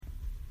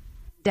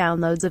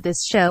Downloads of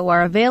this show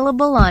are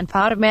available on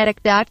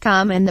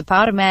Podomatic.com and the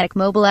Podomatic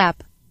mobile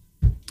app.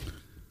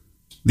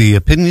 The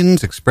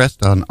opinions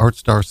expressed on Art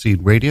Star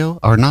Seed Radio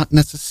are not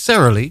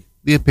necessarily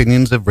the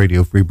opinions of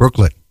Radio Free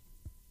Brooklyn.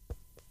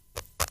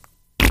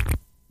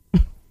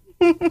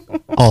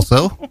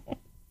 Also,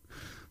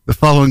 the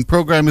following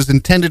program is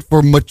intended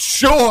for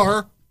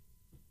mature,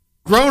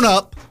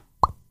 grown-up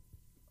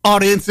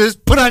audiences.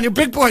 Put on your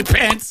big boy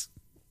pants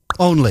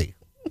only.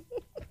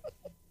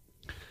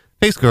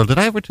 Face Girl, did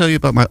I ever tell you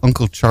about my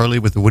Uncle Charlie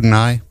with the wooden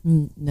eye?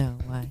 No,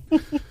 why?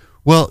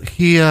 Well,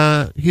 he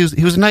was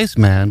a nice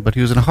man, but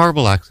he was in a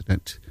horrible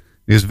accident.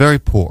 He was very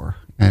poor,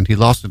 and he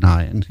lost an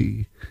eye, and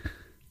he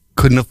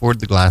couldn't afford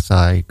the glass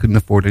eye, couldn't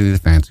afford any of the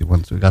fancy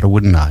ones, so he got a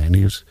wooden eye, and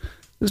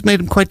this made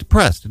him quite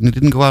depressed, and he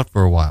didn't go out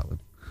for a while.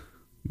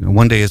 You know,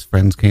 one day his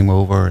friends came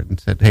over and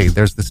said, "Hey,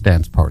 there's this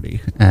dance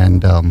party,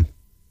 and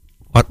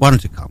why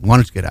don't you come? Why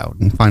don't you get out?"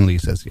 And finally he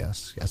says,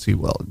 yes, he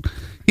will. And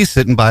he's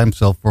sitting by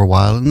himself for a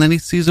while, and then he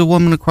sees a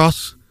woman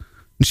across,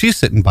 and she's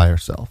sitting by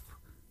herself.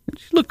 And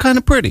she looked kind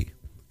of pretty.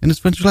 And his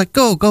friends are like,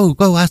 go,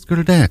 ask her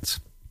to dance.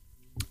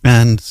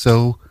 And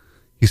so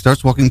he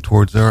starts walking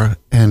towards her,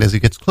 and as he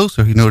gets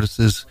closer, he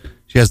notices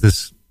she has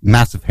this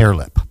massive hair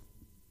lip.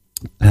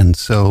 And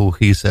so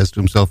he says to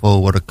himself, oh,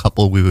 what a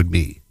couple we would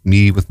be.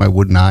 Me with my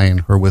wooden eye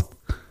and her with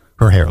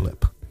her hair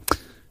lip.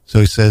 So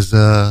he says,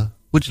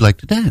 would you like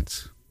to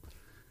dance?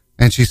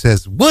 And she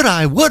says, would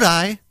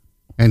I?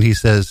 And he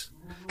says,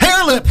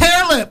 hair lip.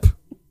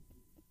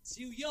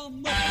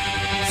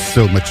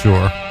 So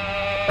mature.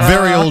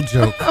 Very old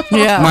joke.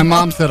 Yeah. My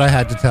mom said I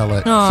had to tell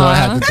it, so I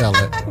had to tell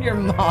it. Your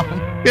mom.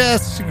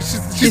 Yes,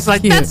 she's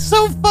like, cute. That's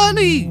so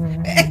funny.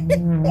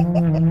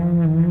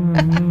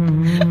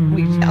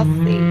 We shall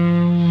see.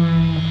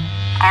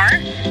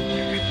 Art?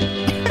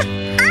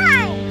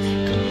 Hi!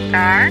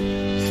 Star?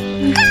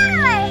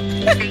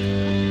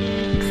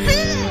 C!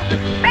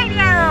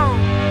 Radio!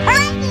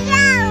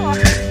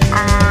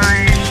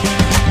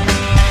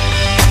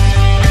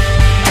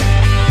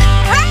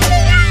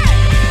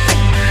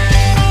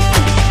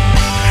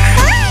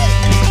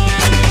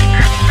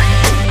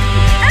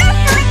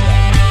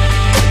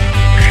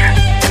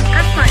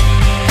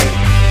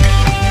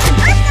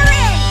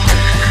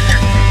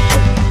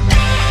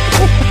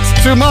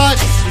 Too much.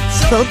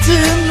 So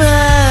too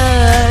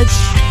much.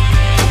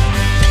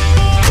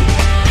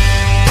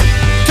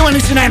 Too many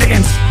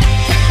shenanigans.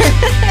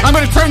 I'm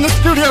going to turn the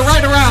studio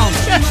right around.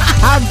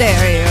 How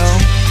dare you?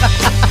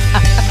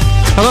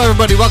 Hello,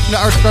 everybody. Welcome to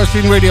Art Star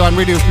Scene Radio on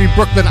Radio Free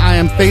Brooklyn. I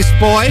am Face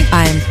Boy.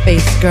 I am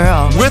Face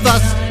Girl. With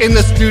us in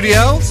the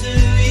studio,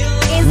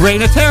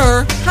 Reign of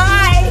Terror.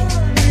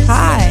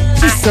 Hi.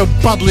 She's so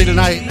bubbly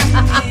tonight.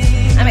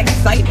 I'm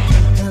excited.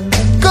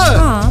 Good.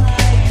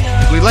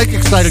 Aw. We like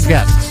excited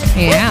guests.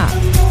 Yeah.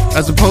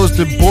 As opposed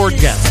to bored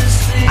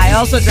guests. I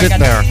also drink Sit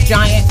there. a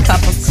giant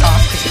cup of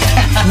coffee.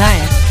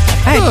 Nice.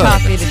 I Good. had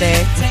coffee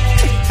today.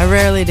 I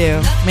rarely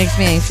do. Makes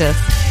me anxious.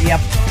 Yep.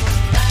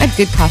 I had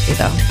good coffee,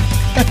 though.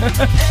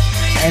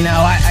 I know.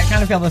 I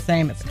kind of feel the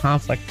same. It's a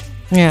conflict.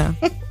 Yeah.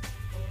 But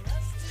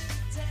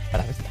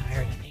I was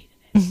tired and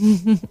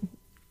needed it.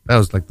 That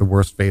was like the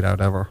worst fade out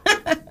ever.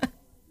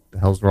 The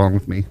hell's wrong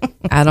with me?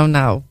 I don't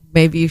know.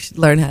 Maybe you should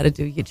learn how to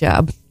do your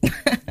job.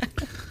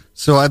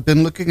 So I've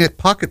been looking at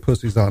pocket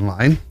pussies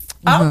online.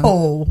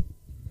 Oh.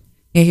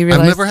 Yeah, he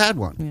realized. I've never had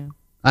one. Yeah.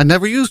 I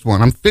never used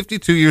one. I'm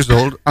 52 years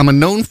old. I'm a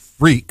known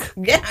freak.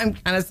 Yeah, I'm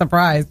kind of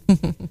surprised.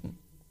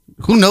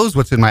 Who knows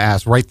what's in my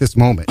ass right this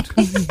moment?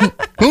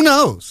 Who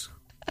knows?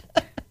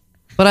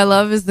 What I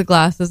love is the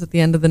glasses at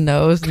the end of the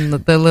nose and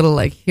the little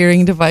like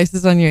hearing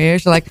devices on your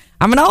ears. You're like,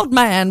 I'm an old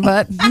man,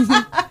 but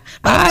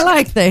I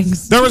like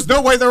things. There was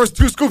no way there was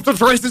 2 scoops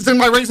of raisins in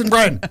my raisin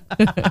bread.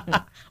 Ooh,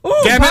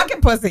 Damn it.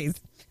 pocket pussies.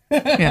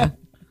 Yeah.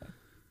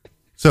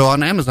 So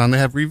on Amazon, they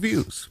have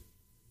reviews.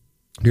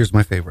 Here's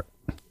my favorite.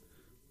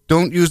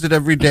 Don't use it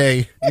every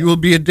day. You will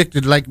be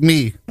addicted like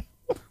me.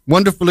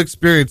 Wonderful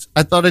experience.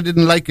 I thought I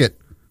didn't like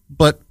it,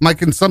 but my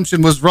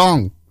consumption was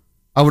wrong.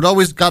 I would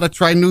always gotta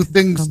try new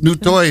things, new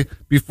toy,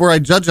 before I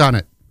judge on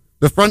it.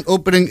 The front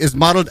opening is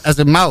modeled as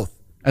a mouth,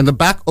 and the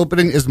back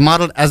opening is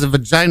modeled as a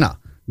vagina.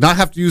 Now I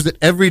have to use it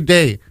every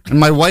day, and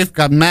my wife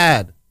got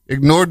mad.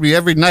 Ignored me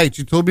every night.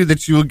 She told me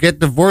that she will get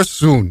divorced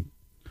soon.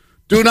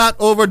 Do not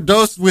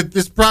overdose with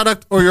this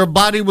product or your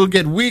body will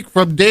get weak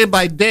from day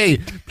by day.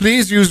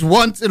 Please use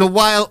once in a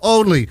while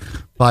only.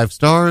 5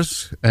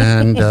 stars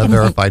and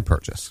verified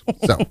purchase.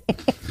 So,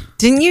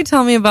 Didn't you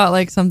tell me about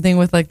like something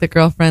with like the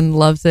girlfriend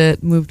loves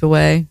it, moved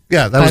away?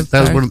 yeah, that was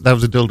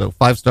a dildo.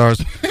 5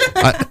 stars.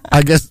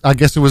 I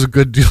guess it was a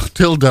good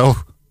dildo.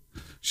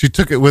 She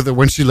took it with her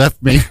when she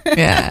left me.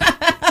 Yeah.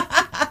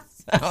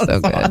 So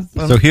good.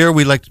 Awesome. So here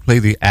we like to play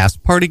the ass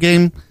party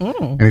game.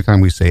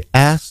 Anytime we say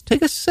ass,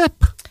 take a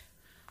sip.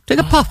 Take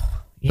a puff.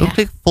 Yeah. Don't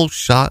take a full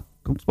shot.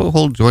 Don't smoke a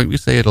whole joint. We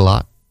say it a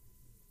lot.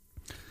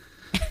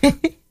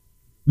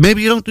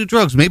 Maybe you don't do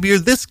drugs. Maybe you're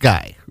this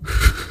guy.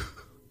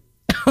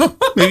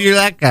 Maybe you're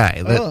that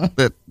guy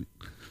that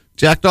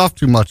jacked off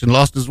too much and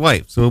lost his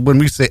wife. So when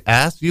we say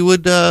ass, you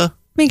would...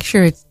 Make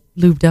sure it's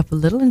lubed up a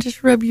little and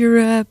just rub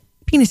your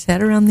penis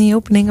head around the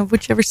opening of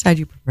whichever side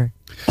you prefer.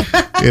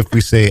 If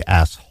we say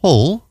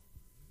asshole,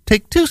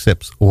 take 2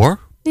 sips, or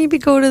Maybe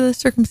go to the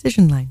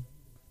circumcision line.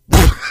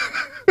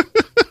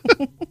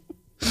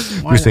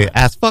 we say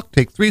ass fuck,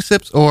 take 3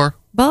 sips, or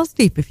Balls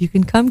deep. If you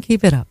can come,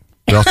 keep it up.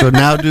 we also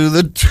now do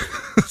the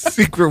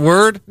secret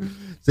word.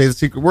 Say the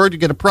secret word, you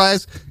get a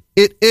prize.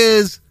 It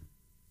is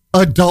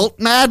adult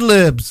Mad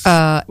Libs.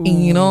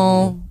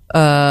 Anal,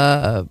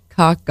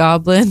 cock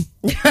goblin,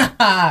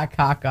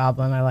 Cock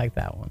goblin. I like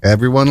that one.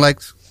 Everyone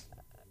likes.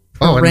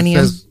 Oh, and it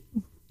Perennium. says,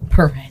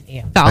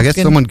 Perennium. falcon. I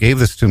guess someone gave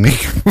this to me.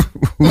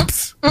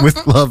 Oops.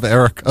 With love,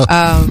 Erica.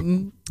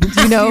 Do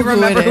you know You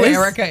remember who who it is?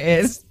 Erica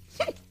is?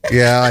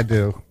 Yeah, I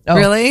do. Oh.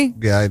 Really?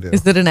 Yeah, I do.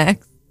 Is it an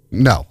ex?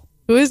 No,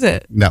 Who is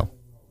it? no.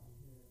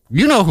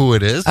 You know who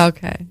it is.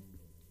 Okay.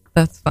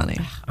 That's funny.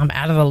 I'm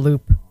out of the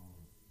loop.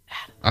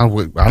 I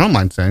don't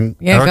mind saying.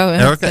 Yeah, go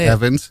ahead, Erica say it.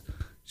 Evans.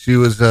 She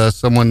was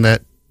someone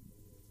that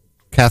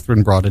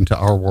Catherine brought into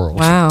our world.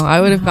 Wow. I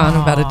would have gone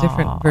about a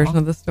different version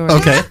of the story.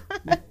 Okay.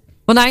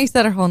 Well, now you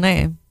said her whole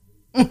name.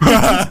 Oh,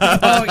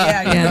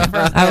 yeah. You Yeah. went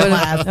first I and would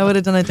last. have. I would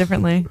have done it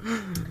differently.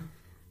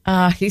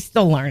 He's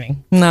still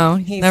learning. No,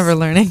 he's never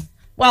learning.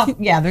 Well,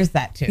 yeah, there's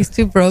that too. He's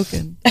too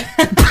broken.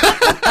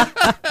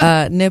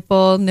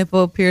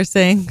 Nipple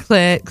piercing,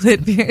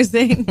 clit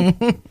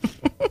piercing,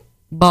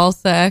 ball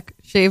sack,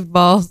 shaved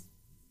balls.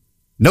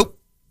 Nope.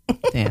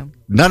 Damn.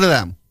 None of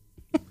them.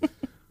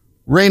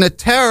 Reign of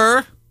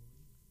Terror.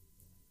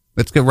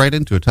 Let's get right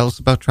into it. Tell us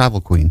about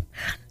Travel Queen.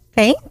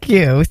 Thank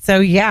you. So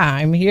yeah,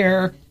 I'm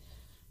here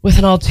with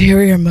an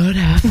ulterior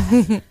motive.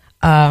 You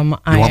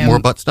want more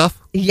butt stuff?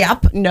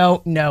 Yep.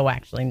 No,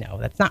 actually, no.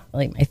 That's not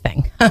really my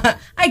thing.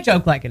 I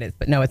joke like it is,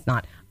 but no, it's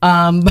not.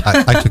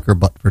 I took her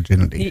butt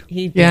virginity.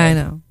 He did. Yeah, I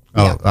know.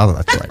 Oh,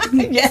 that's right.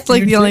 Yes, It's like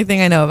you the did. only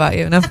thing I know about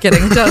you. And I'm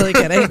kidding. Totally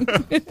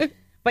kidding.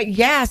 But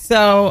yeah,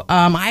 so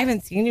I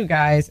haven't seen you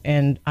guys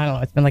in, I don't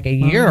know, it's been like a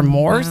year or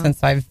more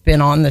since I've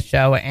been on the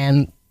show.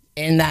 And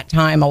in that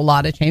time, a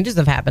lot of changes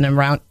have happened. And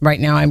right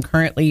now, I'm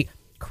currently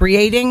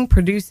creating,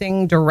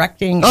 producing,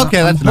 directing,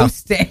 Okay, that's enough.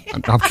 hosting.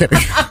 I'm kidding.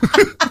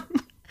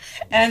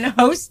 and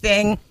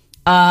hosting.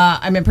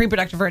 I'm in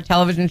pre-production for a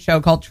television show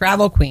called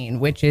Travel Queen,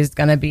 which is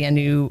going to be a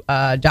new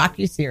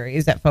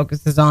docu-series that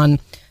focuses on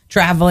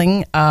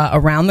traveling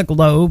around the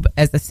globe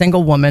as a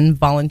single woman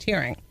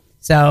volunteering.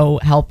 So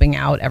helping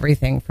out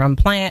everything from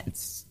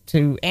plants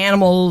to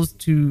animals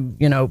to,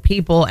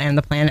 people and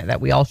the planet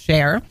that we all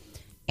share.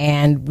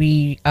 And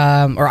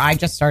I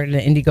just started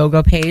an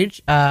Indiegogo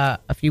page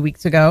a few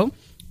weeks ago,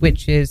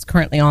 which is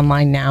currently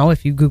online now.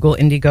 If you Google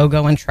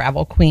Indiegogo and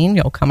Travel Queen,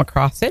 you'll come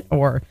across it,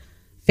 or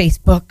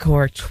Facebook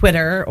or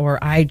Twitter or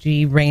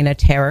IG Reina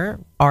Terror,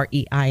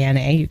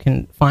 REINA. You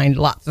can find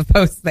lots of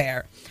posts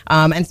there.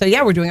 And so,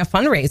 yeah, we're doing a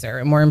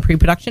fundraiser and we're in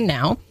pre-production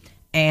now.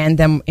 And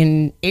then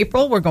in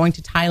April, we're going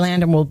to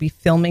Thailand and we'll be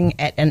filming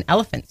at an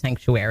elephant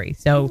sanctuary.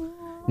 So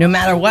no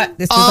matter what,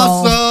 this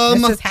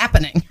Awesome. is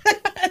happening.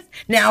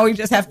 Now we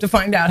just have to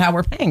find out how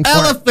we're paying for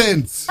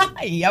Elephants.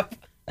 it. Yep.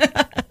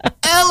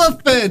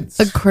 Elephants.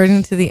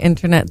 According to the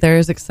internet, they're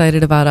as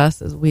excited about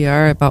us as we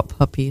are about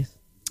puppies.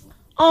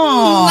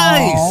 Oh,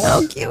 Nice.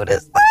 How cute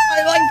is that?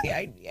 I like the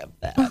idea of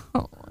that.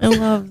 Oh, I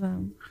love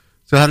them.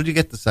 So how did you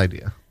get this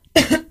idea?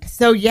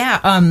 So yeah,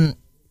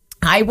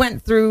 I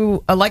went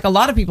through, like a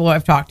lot of people who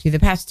I've talked to, the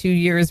past 2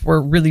 years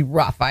were really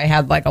rough. I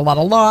had like a lot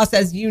of loss.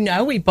 As you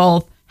know, we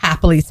both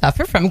happily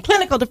suffer from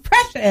clinical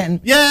depression.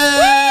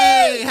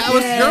 Yay! How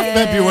was your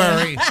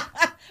February?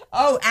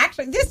 Oh,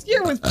 actually, this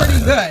year was pretty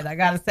good. I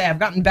got to say, I've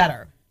gotten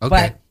better.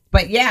 Okay.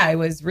 But yeah, I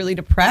was really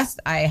depressed.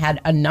 I had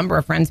a number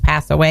of friends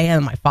pass away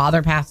and my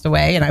father passed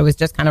away and I was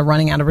just kind of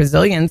running out of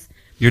resilience.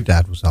 Your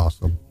dad was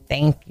awesome.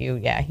 Thank you.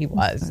 Yeah, he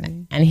was.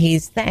 And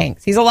he's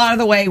a lot of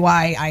the way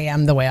why I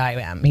am the way I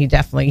am. He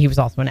was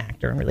also an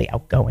actor and really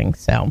outgoing.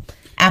 So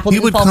Apple He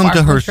didn't would fall come far to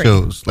from her the tree.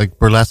 shows, like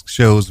burlesque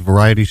shows,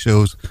 variety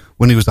shows,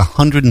 when he was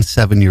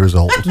 107 years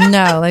old.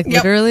 No, like Yep.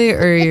 literally,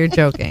 or you're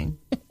joking?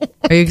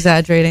 Are you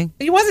exaggerating?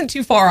 He wasn't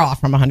too far off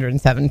from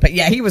 107, but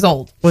yeah, he was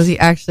old. Was he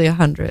actually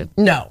 100?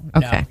 No,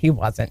 Okay. he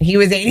wasn't. He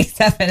was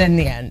 87 in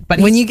the end. But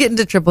When you get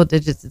into triple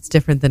digits, it's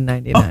different than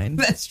 99.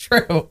 that's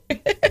true.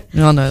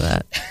 We all know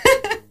that.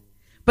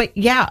 But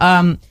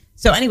yeah,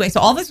 so anyway, so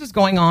all this was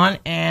going on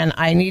and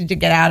I needed to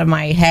get out of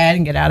my head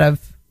and get out of,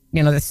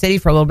 the city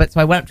for a little bit.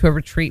 So I went up to a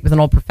retreat with an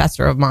old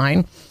professor of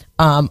mine,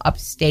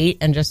 upstate,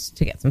 and just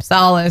to get some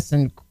solace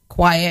and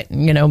quiet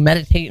and,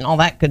 meditate and all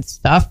that good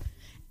stuff.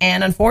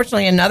 And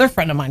unfortunately, another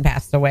friend of mine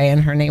passed away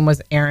and her name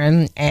was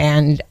Erin.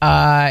 And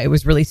it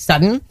was really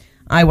sudden.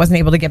 I wasn't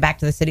able to get back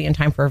to the city in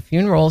time for her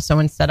funeral. So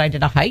instead I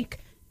did a hike.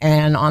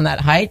 And on that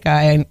hike,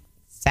 I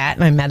sat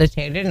and I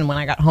meditated. And when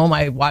I got home,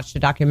 I watched a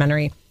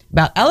documentary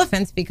about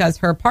elephants because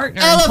her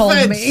partner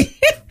told me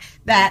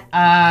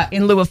that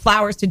in lieu of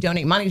flowers to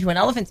donate money to an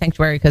elephant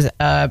sanctuary because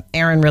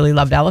Erin really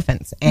loved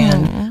elephants.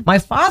 And my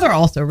father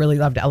also really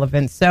loved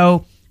elephants.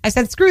 So I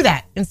said, screw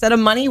that. Instead of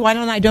money, why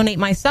don't I donate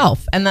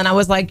myself? And then I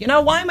was like,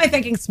 why am I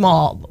thinking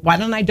small? Why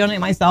don't I donate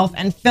myself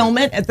and film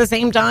it at the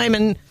same time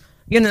and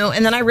And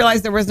then I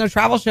realized there was no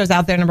travel shows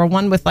out there. Number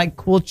one, with like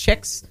cool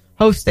chicks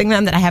hosting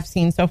them that I have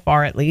seen so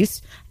far, at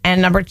least.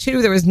 And number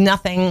two, there was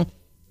nothing,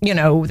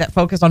 that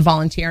focused on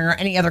volunteering or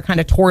any other kind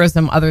of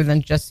tourism other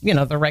than just,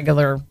 the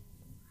regular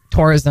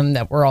tourism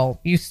that we're all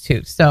used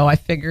to. So I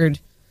figured,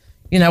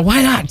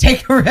 why not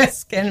take a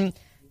risk? And,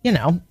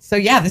 so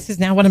yeah, this is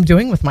now what I'm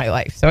doing with my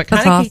life. So it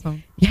kind of,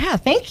 awesome. Yeah,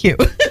 thank you.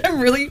 I'm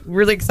really,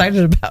 really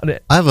excited about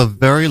it. I have a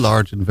very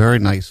large and very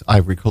nice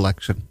ivory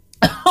collection.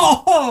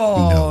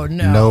 Oh,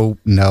 no.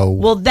 No.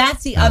 Well,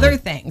 that's the other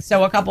thing.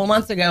 So a couple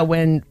months ago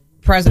when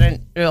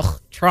President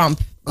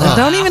Trump.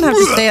 Don't even have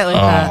to say it like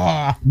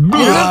that. You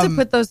don't have to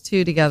put those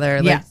two together.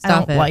 Like, Yeah, I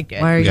stop don't it. like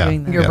it. Why are you Yeah.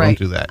 doing that? You're Yeah, right.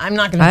 don't do that. I'm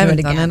not going I to do haven't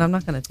it done again. it. I'm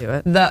not going to do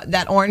it.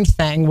 That orange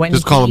thing. When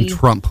Just call him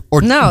Trump.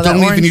 Or No, that don't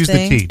even orange use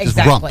thing. the T. Just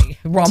rump. Exactly.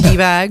 Rump.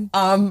 Teabag.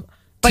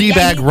 But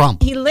Teabag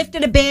rump. He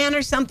lifted a ban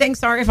or something.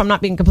 Sorry if I'm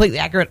not being completely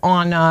accurate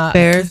on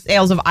Bears?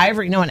 sales of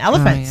ivory, and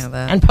elephants yeah,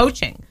 that. and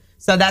poaching.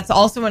 So that's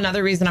also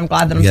another reason I'm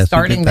glad that I'm Yes, we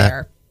starting did that.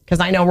 there, because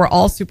I know we're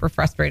all super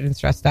frustrated and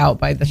stressed out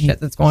by the shit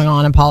that's going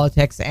on in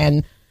politics,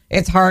 and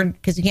it's hard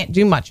because you can't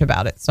do much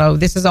about it. So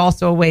this is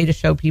also a way to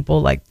show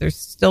people like there's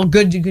still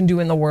good you can do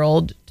in the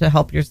world to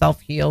help yourself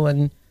heal,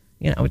 and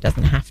it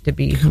doesn't have to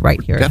be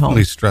right here at home.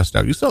 Definitely stressed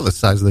out. You saw the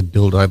size of the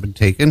dildo I've been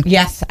taking.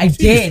 Yes, I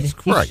did. Jesus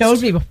He Christ. showed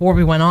me before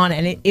we went on,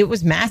 and it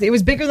was massive. It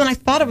was bigger than I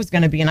thought it was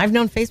going to be, and I've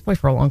known Faceboy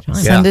for a long time.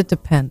 Yeah. Send it to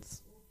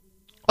Pence.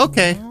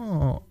 Okay.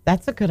 Oh,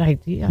 that's a good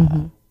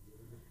idea.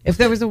 If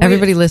there was a way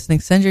Everybody listening,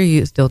 send your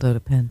used dildo to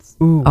Pence.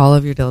 Ooh. All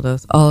of your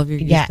dildos. All of your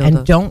used yeah, dildos.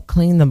 and don't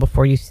clean them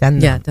before you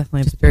send them. Yeah,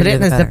 definitely. Just The put it in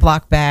dirtier a the better.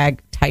 Ziploc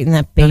bag, tighten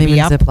that Don't baby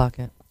even up. Ziploc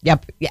it.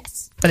 Yep,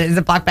 yes. Put it in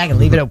a Ziploc bag and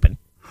leave it open.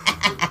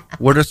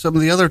 What are some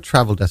of the other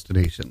travel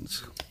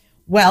destinations?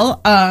 Well,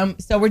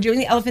 so we're doing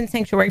the Elephant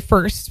Sanctuary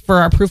first for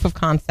our proof of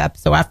concept.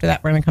 So after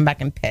that, we're going to come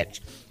back and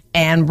pitch.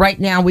 And right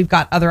now, we've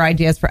got other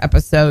ideas for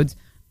episodes,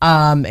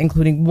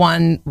 including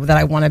one that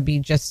I want to be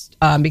just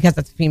because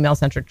it's a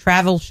female-centered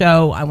travel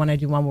show. I want to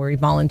do one where we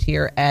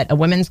volunteer at a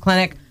women's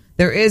clinic.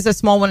 There is a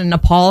small one in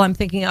Nepal I'm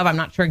thinking of. I'm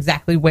not sure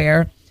exactly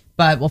where,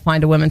 but we'll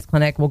find a women's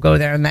clinic. We'll go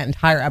there, and that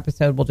entire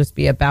episode will just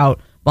be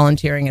about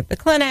volunteering at the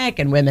clinic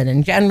and women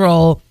in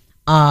general.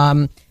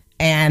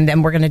 And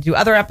then we're going to do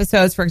other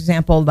episodes, for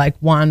example, like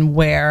one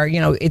where,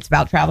 it's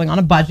about traveling on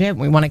a budget.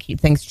 We want to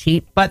keep things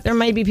cheap, but there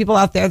may be people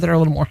out there that are a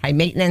little more high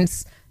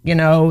maintenance,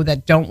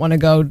 that don't want to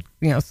go,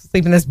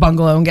 sleep in this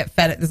bungalow and get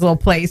fed at this little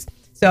place.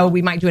 So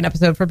we might do an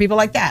episode for people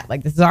like that.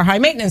 Like this is our high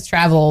maintenance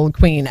travel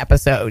queen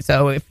episode.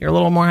 So if you're a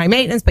little more high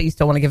maintenance, but you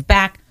still want to give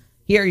back,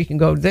 here you can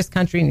go to this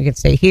country and you can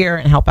stay here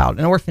and help out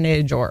an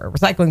orphanage or a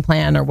recycling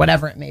plan or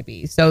whatever it may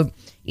be. So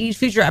each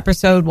future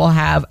episode will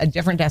have a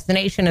different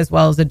destination as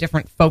well as a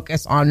different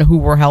focus on who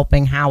we're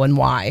helping, how and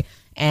why.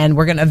 And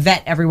we're going to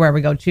vet everywhere we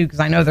go to, because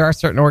I know there are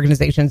certain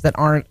organizations that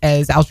aren't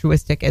as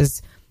altruistic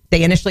as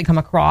they initially come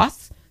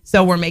across.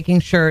 So we're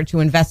making sure to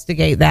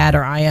investigate that,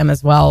 or I am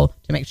as well,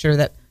 to make sure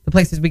that the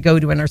places we go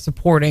to and are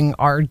supporting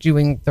are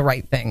doing the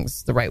right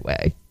things the right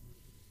way.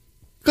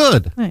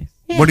 Good. Nice.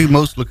 What are you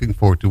most looking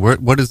forward to?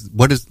 What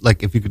is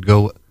like if you could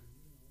go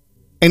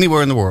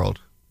anywhere in the world?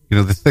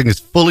 This thing is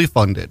fully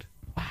funded.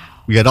 Wow.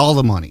 We get all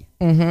the money.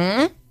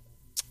 Mm-hmm.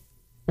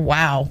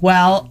 Wow.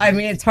 Well, I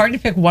mean, it's hard to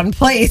pick one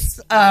place.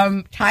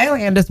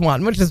 Thailand is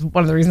one, which is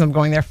one of the reasons I'm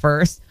going there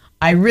first.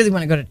 I really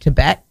want to go to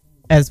Tibet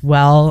as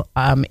well.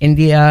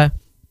 India.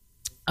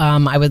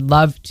 I would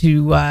love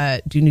to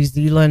do New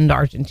Zealand,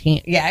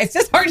 Argentina. Yeah, it's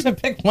just hard to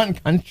pick one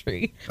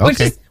country,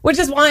 which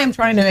is why I'm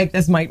trying to make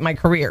this my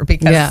career,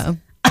 because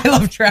I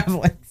love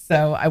traveling.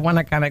 So I want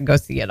to kind of go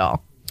see it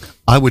all.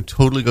 I would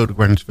totally go to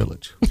Greenwich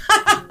Village.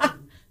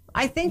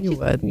 I think You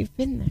would. You've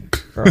been there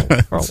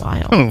for a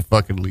while. I don't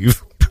fucking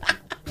leave.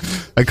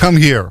 I come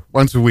here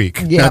once a week.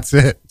 Yeah. That's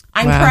it.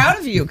 I'm Wow. proud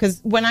of you, because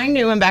when I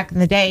knew him back in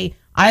the day,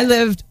 I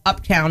lived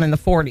uptown in the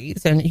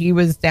 40s and he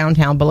was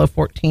downtown below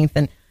 14th.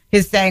 And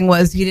his saying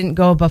was he didn't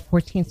go above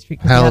 14th Street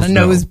because he had a Hells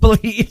no.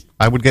 nosebleed.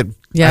 I would get.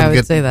 Yeah, I would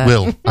get say that.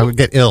 Will. I would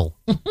get ill,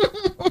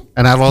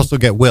 and I'd also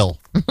get Will.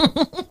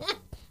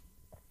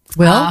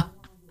 Will?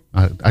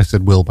 I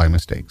said Will by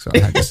mistake, so I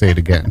had to say it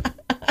again.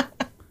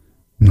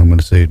 And I'm going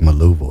to say it in my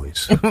low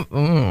voice.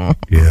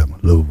 Yeah, my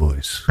low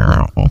voice.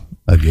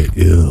 I get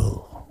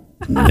ill,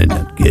 and then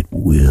I get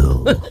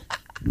Will.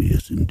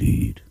 Yes,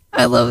 indeed.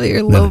 I love that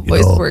your low Let it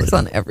voice all, works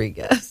buddy. on every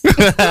guest.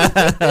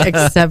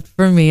 Except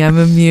for me. I'm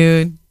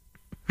immune.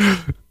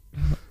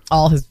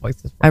 All his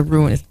voices. I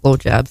ruin his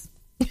blowjobs.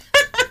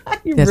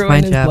 You That's my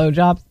ruined his job.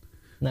 blowjobs.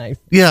 Nice.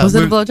 Yeah, Was it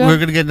a we're blowjob?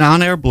 going to get an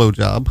on-air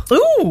blowjob,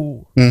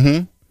 Ooh.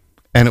 and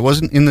it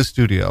wasn't in the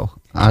studio.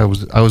 I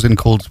was in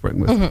Cold Spring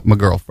with my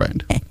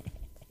girlfriend,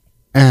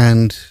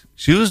 and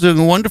she was doing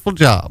a wonderful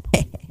job.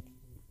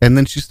 And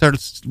then she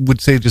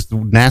would say just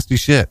nasty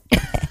shit,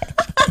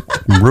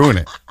 ruin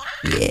it.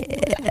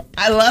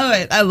 I love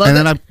it. I love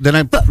And it. then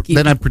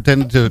I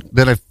pretended to.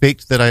 Then I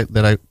faked that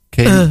I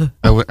came.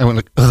 I went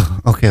like,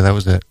 ugh, okay, that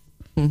was it.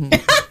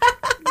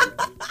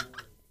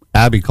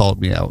 Abby called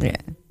me out. Yeah.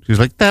 She was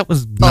like, that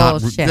was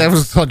not. Bullshit. That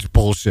was such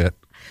bullshit.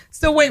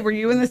 So wait, were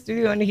you in the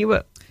studio and he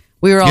was?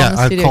 We were all Yeah, in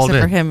the I studio called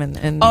except for in. him.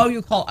 And Oh,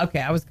 you call? Okay,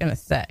 I was gonna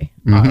say.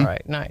 Mm-hmm. All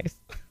right, nice.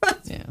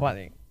 That's Yeah.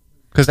 funny.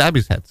 Because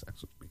Abby's had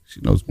sex with me.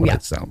 She knows what Yeah.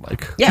 it sounds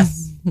like.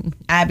 Yes,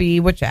 Abby.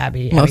 Which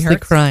Abby? Abby mostly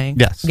Hertz? crying.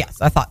 Yes.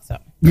 Yes, I thought so.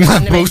 Wanted to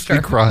make Mostly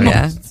sure. crying.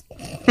 Yeah.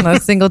 Not a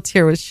single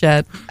tear was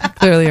shed.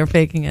 Clearly, you're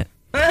faking it.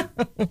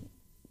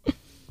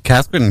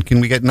 Catherine,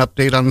 can we get an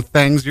update on the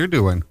things you're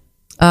doing?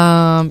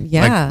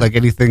 Yeah. Like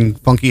anything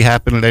funky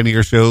happen at any of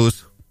your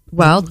shows?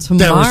 Well, There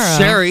tomorrow. was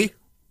Sherry.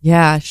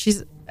 Yeah,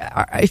 she's.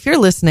 If you're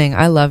listening,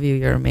 I love you.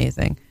 You're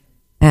amazing,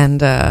 and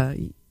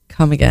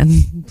come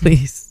again,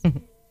 please.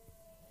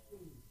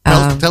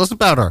 Tell us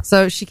about her.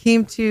 So she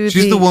came to.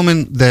 She's the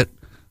woman that.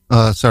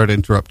 Sorry to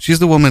interrupt. She's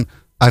the woman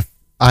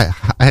I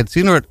had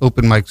seen her at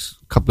open mics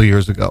a couple of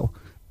years ago,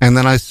 and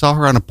then I saw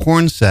her on a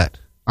porn set.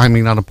 I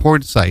mean, on a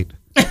porn site,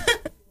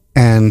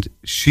 and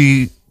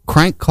she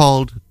crank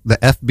called the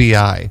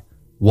FBI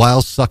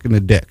while sucking a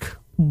dick.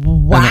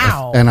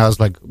 Wow, And I was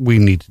like, we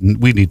need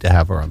to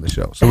have her on the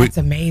show. So that's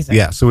amazing.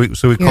 Yeah, so we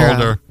called Yeah.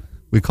 her.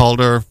 We called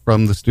her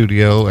from the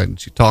studio, and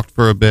she talked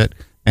for a bit,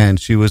 and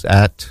she was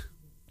at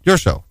your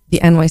show. The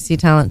NYC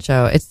Talent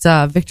Show. It's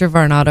Victor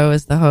Varnado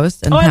is the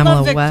host, and Oh, I Pamela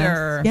love Victor.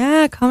 West.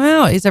 Yeah, come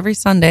out. He's every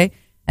Sunday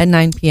at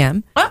 9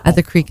 p.m. at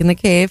the Creek in the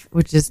Cave,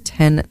 which is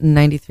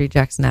 1093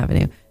 Jackson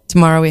Avenue.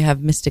 Tomorrow we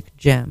have Mystic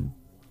Gem.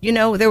 You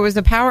know, there was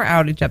a power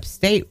outage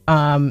upstate,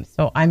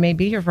 so I may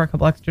be here for a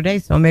couple extra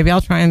days. So maybe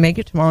I'll try and make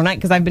it tomorrow night,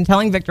 because I've been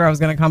telling Victor I was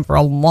going to come for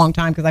a long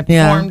time, because I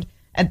performed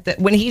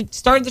when he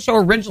started the show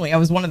originally. I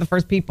was one of the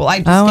first people. I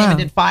just came wow. and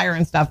did fire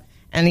and stuff,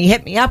 and he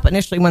hit me up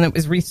initially when it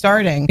was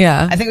restarting.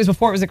 Yeah. I think it was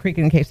before it was a Creek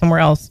in the Cave somewhere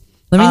else.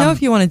 Let me know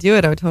if you want to do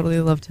it. I would totally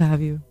love to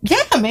have you. Yeah,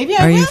 maybe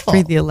I Are will. you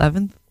free the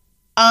 11th?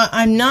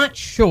 I'm not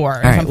sure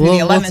if right, I'm free the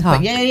we'll 11th, talk.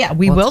 but yeah,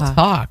 we We'll will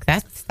talk.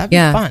 That'd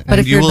Yeah, be fun. but And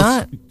if you're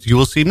not, you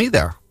will see me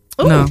there.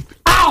 no.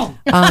 Ow!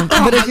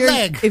 But if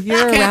leg. you're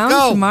Can't around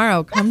go.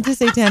 tomorrow, come to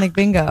Satanic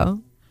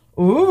Bingo.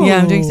 Ooh. Yeah,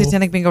 I'm doing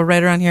Satanic Bingo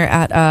right around here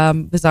at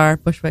Bazaar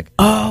Bushwick,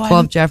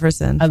 12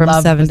 Jefferson I from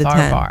love 7 to Bizarre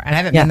 10. Bar, and I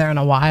haven't Yeah. been there in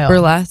a while.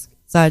 Burlesque,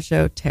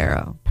 sideshow,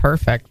 tarot.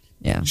 Perfect.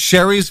 Yeah.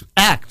 Sherry's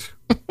act.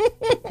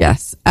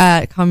 Yes.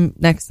 Come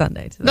next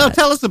Sunday to No, that.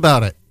 tell us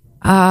about it.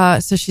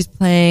 So she's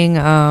playing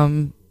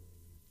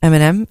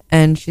Eminem,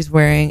 and she's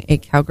wearing a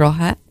cowgirl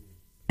hat,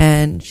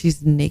 and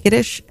she's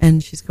nakedish,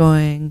 and she's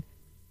going,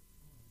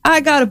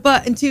 I got a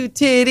butt and 2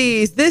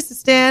 titties. This is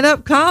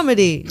stand-up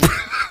comedy.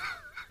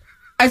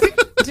 I think.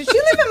 Does she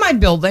live in my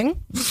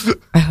building?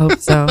 I hope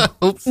so.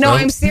 Hope so. No,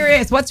 I'm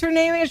serious. What's her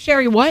name? Is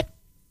Sherry? What?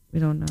 We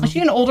don't know. Is she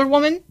an older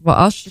woman? Well,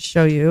 I'll just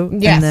show you.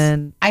 Yes. And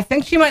then I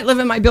think she might live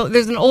in my building.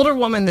 There's an older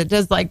woman that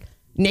does like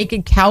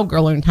naked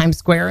cowgirl in Times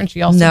Square, and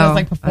she also no, does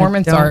like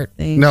performance I don't art,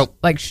 think- Nope.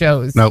 like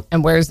shows. Nope.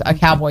 And wears a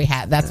cowboy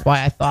hat. That's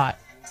why I thought.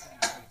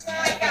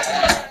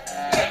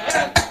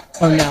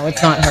 Oh no,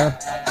 it's not her.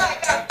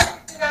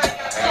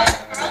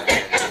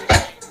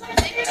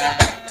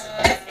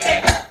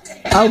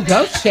 Oh,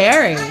 go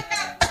Sherry!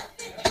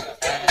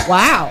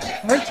 Wow,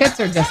 her tits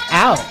are just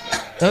out.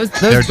 Those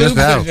They're just boobs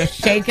are out. just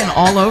shaking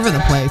all over the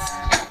place.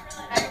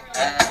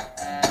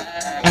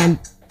 And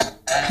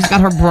she's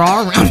got her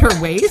bra around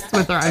her waist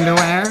with her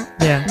underwear.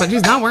 Yeah. But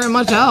she's not wearing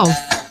much else.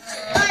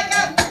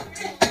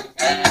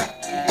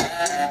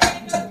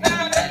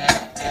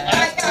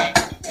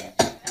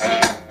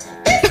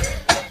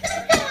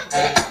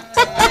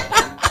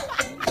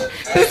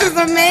 This is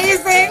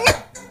amazing.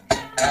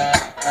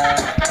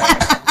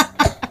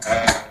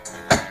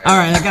 All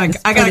right, I gotta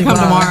pretty come wild.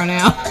 tomorrow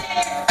now.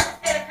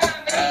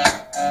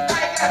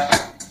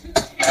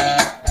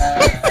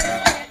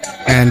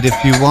 And if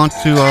you want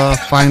to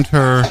find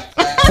her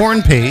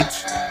porn page,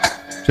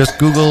 just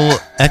Google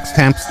X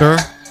Hamster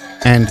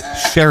and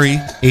Sherry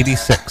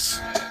 86.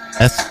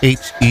 SHERRIE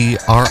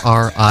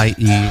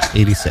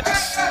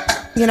 86.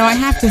 You know, I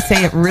have to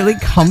say it really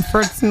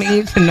comforts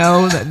me to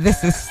know that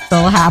this is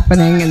still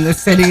happening in the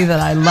city that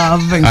I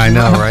love and I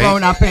know, have right?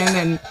 grown up in.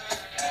 And,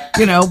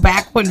 you know,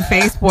 back when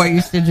Faceboy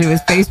used to do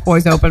his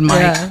Faceboy's open mic,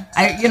 Yeah.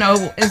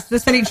 as the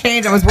city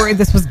changed, I was worried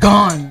this was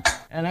gone.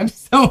 And I'm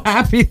so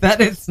happy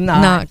that it's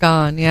not. not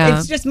gone. Yeah.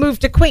 It's just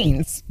moved to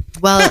Queens.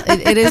 Well,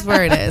 it is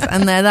where it is.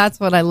 And that's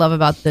what I love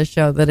about this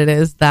show, that it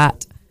is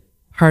that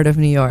part of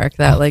New York,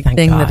 that like thank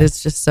thing God. that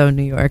is just so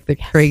New York, the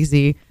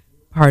crazy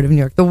part of New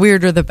York. The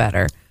weirder, the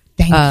better.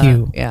 Thank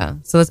you. Yeah.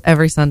 So that's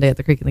every Sunday at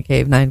the Creek in the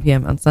Cave, 9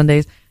 p.m. on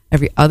Sundays.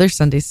 Every other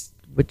Sunday,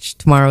 which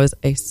tomorrow is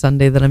a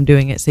Sunday that I'm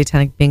doing at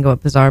Satanic Bingo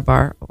at Bazaar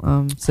Bar.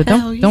 So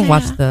Hell don't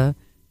watch yeah. the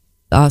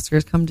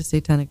Oscars. Come to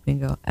Satanic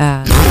Bingo.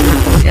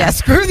 Yeah,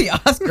 screw the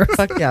Oscars.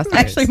 Fuck the Oscars.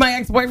 Actually, my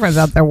ex-boyfriend's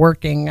out there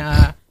working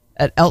at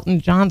Elton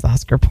John's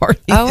Oscar party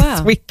Oh, this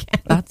wow.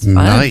 weekend. That's fun.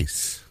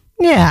 Nice.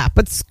 Yeah,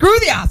 but screw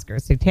the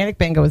Oscars. Satanic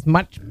Bingo is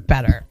much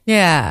better.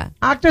 Yeah.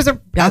 Oscars are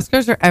The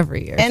Oscars are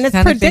every year. And it's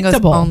Satanic Bingo's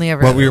predictable. only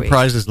every What other were your week.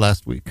 prizes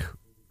last week?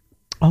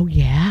 Oh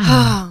yeah.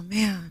 Oh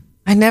man,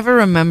 I never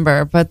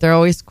remember, but they're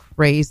always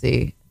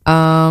crazy.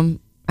 I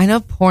know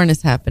porn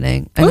is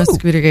happening. I know Ooh.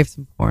 Scooter gave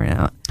some porn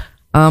out.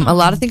 A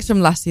lot of things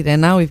from La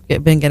Sirena.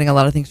 We've been getting a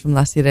lot of things from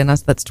La Sirena.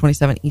 So that's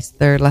 27 East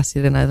 3rd. La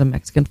Sirena is a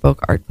Mexican folk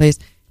art place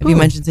If you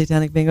mention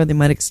Satanic Bingo, they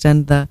might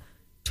extend the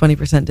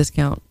 20%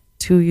 discount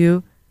to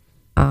you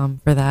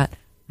for that.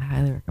 I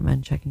highly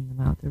recommend checking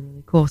them out. They're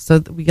really cool. So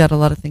we got a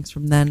lot of things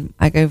from them.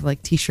 I gave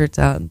like t-shirts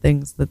out and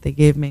things that they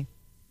gave me.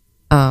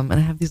 And I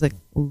have these like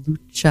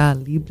Lucha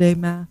Libre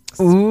masks.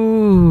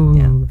 Ooh,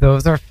 Yeah.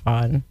 those are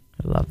fun.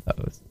 I love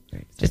those.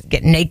 Just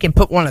get naked,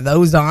 put one of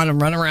those on,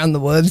 and run around the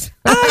woods.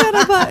 I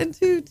got a butt and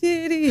 2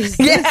 titties.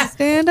 Yeah.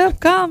 Stand-up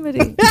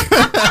comedy.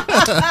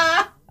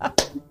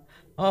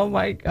 Oh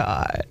my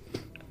God.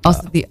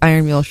 Also, the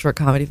Iron Mule Short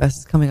Comedy Fest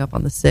is coming up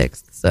on the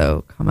 6th,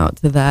 so come out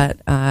to that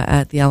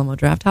at the Alamo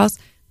Draft House.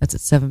 That's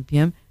at 7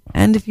 p.m.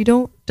 And if you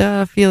don't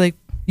feel like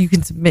you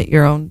can submit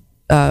your own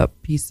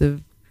piece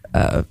of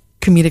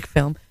comedic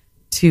film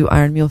to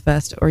Iron Mule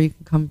Fest, or you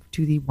can come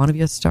to the Wanna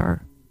Be a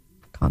Star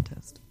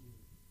contest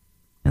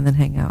and then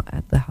hang out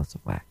at the House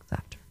of Wax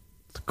after.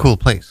 It's a cool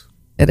place.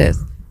 It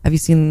is. Have you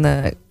seen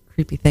the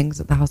creepy things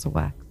at the House of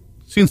Wax?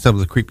 Seen some of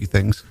the creepy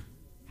things.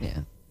 Yeah.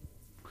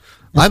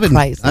 I've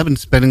pricey. been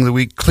spending the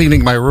week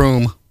cleaning my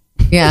room.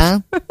 Yeah.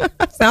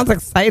 Sounds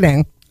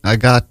exciting. I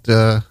got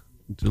into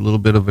a little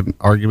bit of an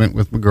argument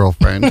with my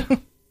girlfriend.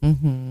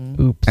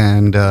 Oops.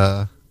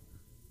 And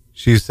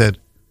she said,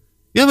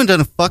 "You haven't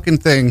done a fucking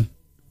thing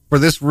for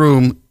this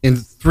room in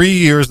 3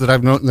 years that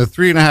I've known, in the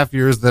 3.5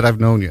 years that I've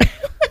known you."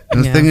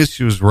 And the Yeah. thing is,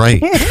 she was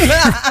right.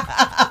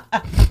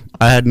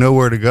 I had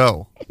nowhere to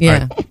go.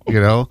 Yeah.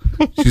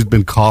 She's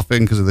been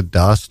coughing because of the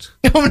dust.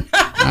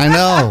 I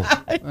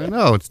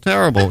know. It's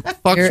terrible. What the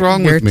fuck's You're-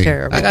 wrong you're with me?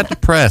 terrible. I got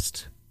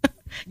depressed.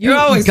 You're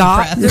always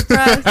got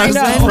depressed. I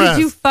know. When depressed.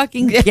 did you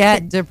fucking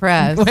get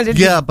depressed? When did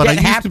you Yeah, but I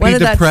get used happy? to When be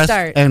did that depressed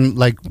start? and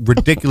like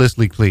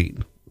ridiculously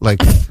clean.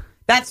 Like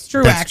That's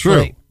true, that's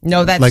actually. true.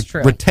 No, that's like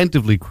true.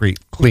 retentively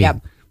clean.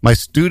 Yep. My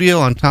studio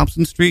on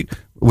Thompson Street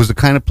was the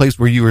kind of place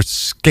where you were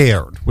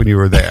scared when you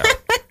were there.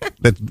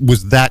 That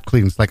was that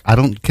clean. It's like,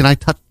 can I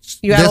touch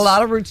You had this? a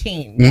lot of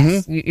routine.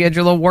 Yes. You had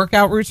your little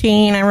workout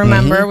routine, I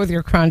remember, with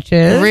your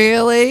crunches.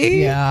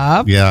 Really?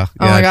 Yeah. Yeah.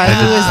 Oh my God, I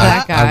who did- was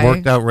that guy? I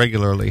worked out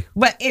regularly.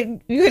 But you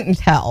couldn't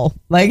tell.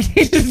 Like,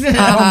 he just did it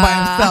at home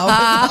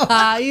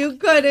by himself. You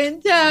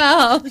couldn't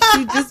tell.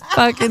 She just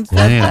fucking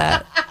said Damn.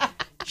 that.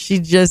 She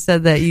just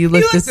said that you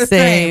look He the looked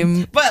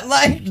same. But,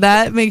 like,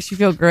 That makes you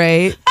feel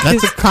great.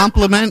 That's a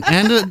compliment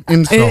and an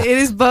insult. It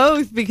is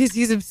both because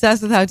he's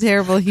obsessed with how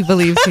terrible he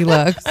believes he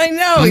looks. I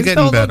know. I'm he's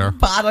getting so better.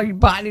 Body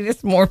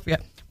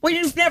dysmorphia. Well,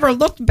 you've never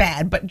looked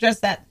bad, but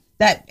just that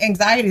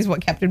anxiety is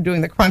what kept him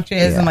doing the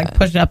crunches and like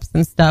push-ups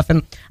and stuff.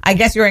 And I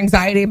guess your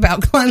anxiety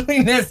about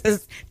cleanliness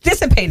has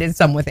dissipated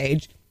some with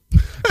age.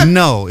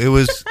 No, it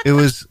was,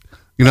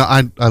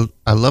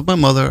 I love my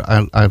mother.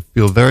 I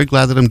feel very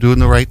glad that I'm doing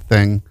the right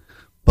thing.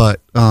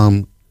 But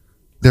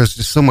there's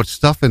just so much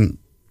stuff in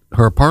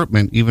her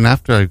apartment, even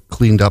after I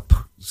cleaned up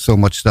so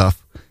much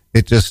stuff.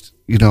 It just,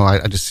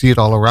 I just see it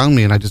all around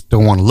me and I just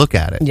don't want to look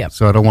at it. Yep.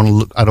 So I don't want to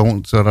look, I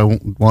don't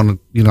want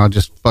to, I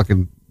just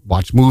fucking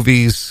watch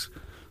movies,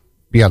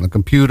 be on the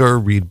computer,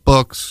 read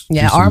books.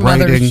 Yeah, do some our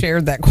mother writing.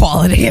 shared that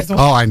quality as well.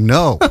 Oh, I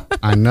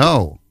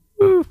know.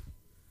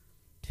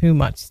 Too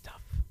much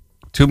stuff.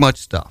 Too much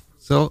stuff.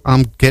 So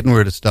I'm getting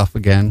rid of stuff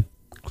again,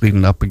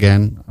 cleaning up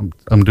again.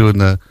 I'm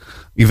doing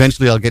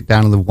eventually I'll get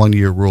down to the 1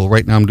 year rule.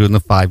 Right now I'm doing the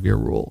 5 year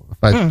rule.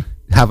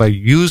 Have I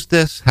used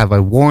this? Have I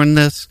worn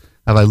this?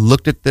 Have I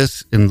looked at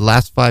this in the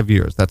last 5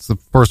 years? That's the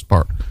first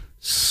part.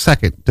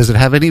 Second, does it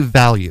have any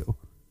value?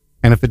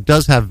 And if it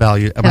does have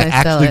value, am I Can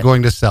I sell actually it?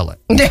 going to sell it?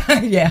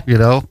 Yeah.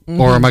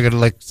 Or am I going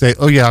to say,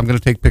 oh yeah, I'm going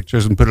to take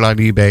pictures and put it on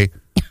eBay?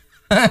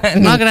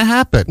 Not going to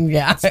happen.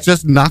 Yeah. It's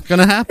just not going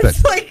to happen.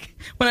 It's like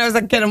when I was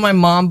a kid and my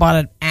mom bought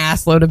an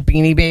ass load of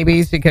Beanie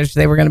Babies because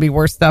they were going to be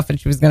worth stuff and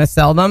she was going to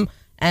sell them.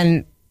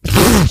 And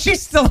she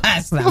still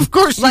has them. Of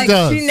course she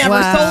does. She never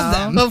Wow. sold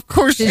them. Of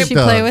course Did she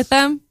does. play with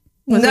them?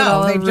 Was it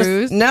all a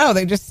ruse?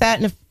 they just sat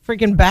in a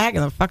freaking bag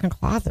in the fucking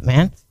closet,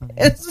 man.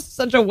 It's just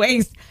such a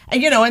waste.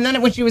 And and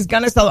then when she was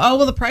gonna sell,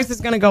 the price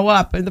is gonna go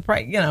up, and the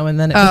price, and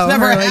then it was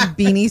never her like happened.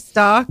 beanie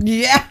stock.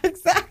 Yeah,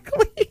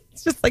 exactly.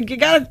 It's just like you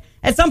gotta.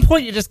 At some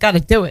point, you just gotta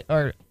do it,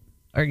 or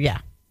yeah.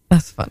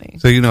 That's funny.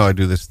 So I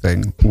do this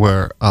thing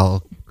where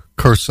I'll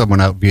curse someone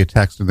out via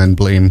text and then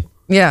blame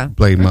Yeah.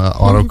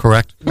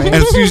 autocorrect, and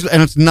it's usually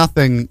it's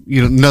nothing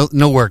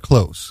nowhere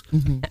close.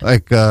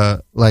 Like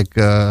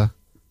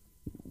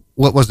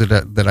what was it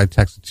that I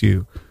texted to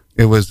you?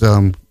 It was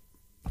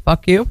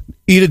Fuck you.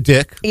 eat a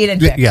dick. Eat a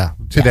dick. Yeah,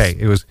 today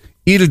it was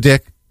eat a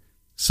dick.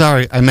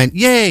 Sorry, I meant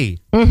yay.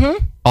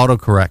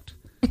 Autocorrect,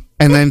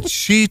 and then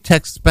she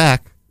texts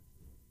back,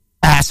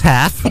 ass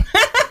half.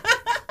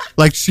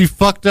 Like she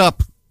fucked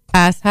up.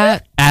 Ass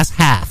hat. Ass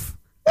half.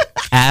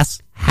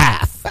 Ass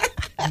half.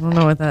 I don't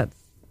know what that's.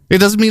 It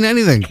doesn't mean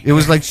anything. It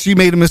was like she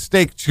made a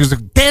mistake. She was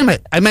like, damn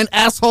it, I meant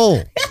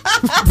asshole.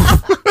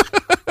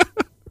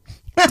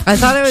 I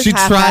thought it was She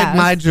tried half-assed.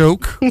 my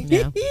joke.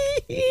 Yeah.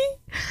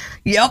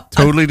 Yep.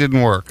 Totally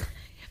didn't work.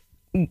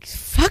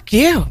 Fuck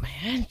you,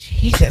 man.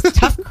 Jesus,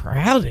 tough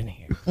crowd in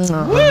here.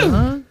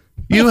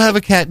 You have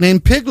a cat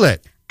named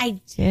Piglet. I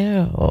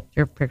do.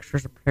 Your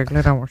pictures of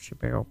Piglet. I want you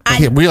to be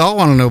okay. Yeah, we all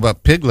want to know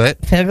about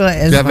Piglet. Piglet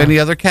is Do you have my- any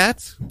other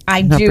cats?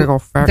 I That big do.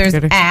 old fat There's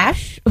kitty.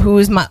 Ash, who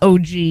is my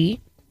OG,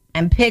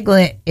 and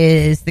Piglet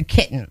is the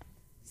kitten.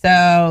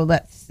 So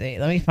let's see.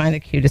 Let me find the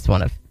cutest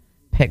one of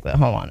Piglet.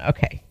 Hold on.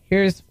 Okay,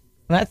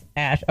 that's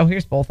Ash. Oh,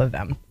 here's both of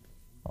them.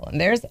 Hold on.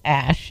 There's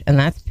Ash, and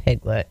that's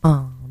Piglet.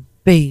 Oh,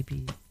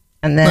 baby.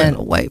 And then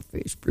white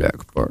face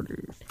black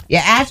parties. yeah,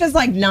 Ash is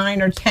like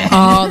 9 or 10.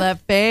 Oh, that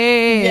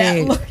face.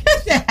 Yeah, look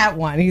at that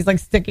one. He's like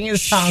sticking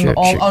his tongue. Shit,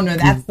 Oh no,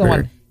 that's the goober.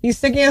 one. He's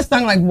sticking his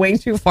tongue like way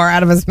too far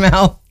out of his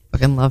mouth.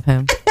 Fucking love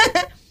him.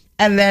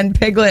 And then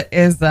Piglet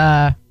is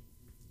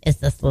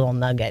this little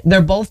nugget.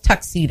 They're both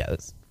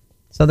tuxedos.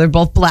 So they're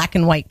both black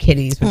and white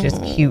kitties, which is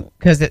cute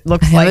because it I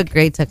looks have a like.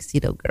 great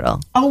tuxedo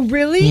girl. Oh,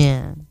 really?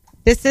 Yeah.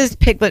 This is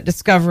Piglet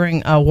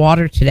discovering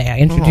water today. I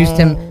introduced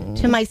him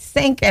to my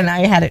sink and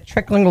I had it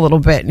trickling a little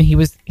bit, and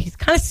he's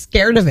kind of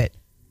scared of it.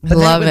 But then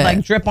Love it would it.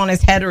 like drip on his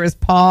head or his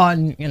paw,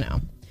 and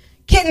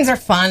kittens are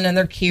fun and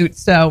they're cute.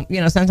 So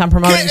since I'm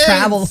promoting Kittens!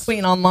 Travel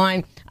Queen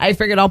online, I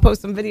figured I'll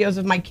post some videos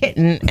of my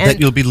kitten. That And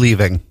you'll be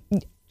leaving.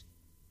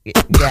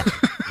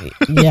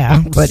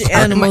 yeah, but The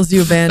animals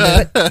you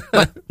abandoned.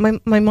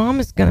 my mom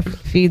is gonna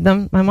feed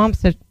them. My mom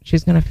said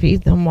she's gonna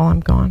feed them while I'm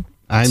gone.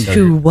 I know.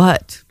 To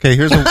what? Okay,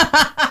 here's a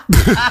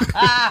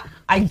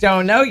I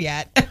don't know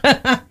yet.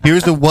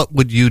 what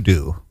would you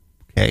do?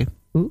 Okay.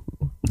 Ooh.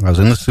 I was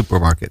in the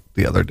supermarket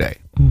the other day.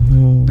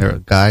 There, a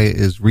guy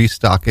is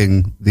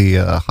restocking the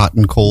hot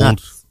and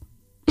cold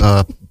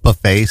Nuts.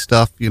 buffet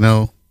stuff.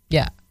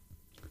 Yeah.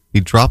 He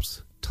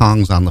drops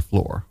tongs on the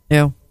floor,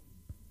 Ew.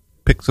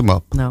 picks them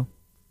up, No.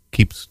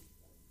 keeps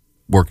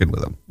working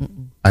with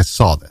them. I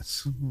saw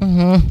this.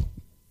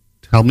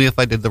 Tell me if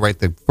I did the right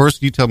thing.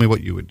 First, you tell me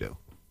what you would do.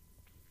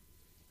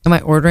 Am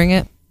I ordering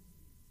it?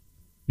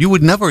 You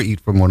would never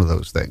eat from one of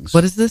those things.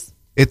 What is this?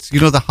 It's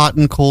the hot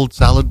and cold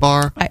salad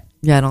bar.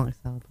 Yeah, I don't like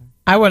salad bar.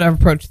 I would have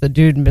approached the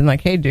dude and been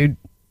like, "Hey, dude,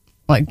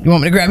 like, you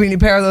want me to grab you any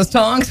pair of those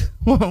tongs?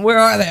 Where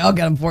are they? I'll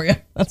get them for you."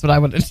 That's what I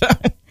would have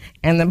done.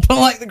 And then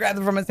politely grab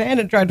them from his hand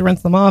and tried to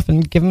rinse them off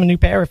and give him a new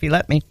pair if he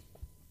let me.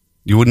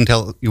 You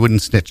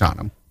wouldn't snitch on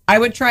him. I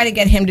would try to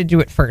get him to do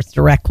it first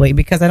directly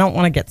because I don't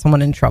want to get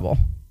someone in trouble.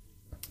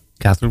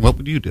 Catherine, what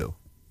would you do?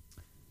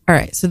 All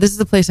right, so this is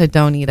the place I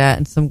don't eat at,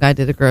 and some guy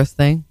did a gross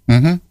thing.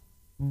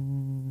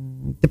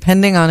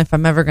 Depending on if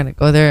I'm ever going to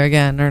go there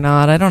again or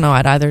not, I don't know.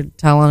 I'd either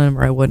tell on him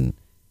or I wouldn't.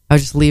 I would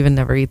just leave and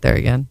never eat there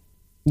again.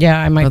 Yeah,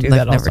 I might I'd do like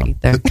that never also.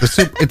 eat there.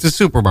 It's a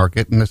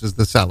supermarket, and this is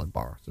the salad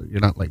bar, so you're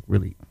not like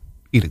really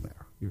eating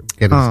there. You're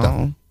getting stuff.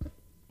 Oh,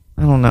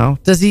 I don't know.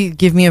 Does he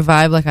give me a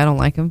vibe like I don't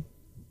like him?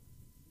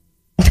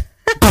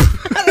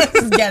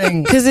 This is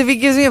getting. Because if he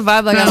gives me a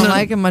vibe like I don't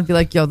like him, I'd be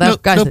like, yo,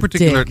 that guy's no a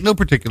particular, dick. no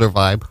particular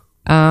vibe.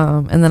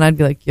 And then I'd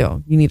be like,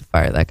 yo, you need to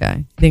fire that guy.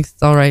 He thinks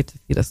it's all right to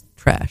feed us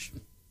trash.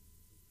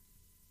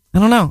 I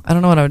don't know. I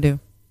don't know what I would do.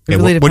 It Okay,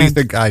 really what do you depends.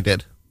 think I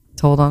did?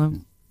 Told on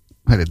him.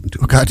 I didn't do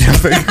a goddamn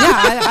thing. Yeah,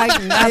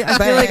 I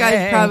feel like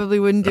I probably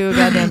wouldn't do a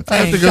goddamn I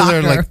have thing. to go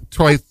there Shocker. like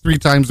twice, 3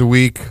 times a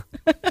week.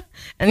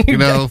 And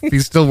If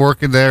he's still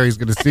working there, he's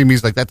going to see me.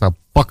 He's like, "That's a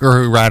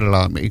fucker who ratted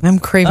on me." I'm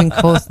craving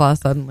coleslaw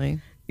suddenly.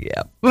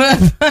 Yep.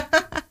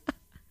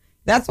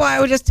 That's why I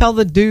would just tell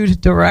the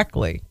dude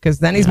directly, because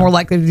then he's more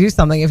likely to do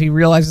something if he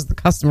realizes the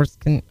customers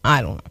can.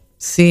 I don't know.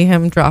 See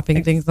him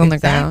dropping things on the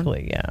ground.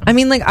 Exactly. Yeah. I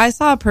mean, like I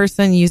saw a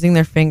person using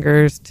their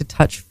fingers to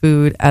touch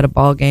food at a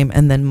ball game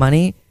and then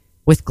money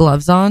with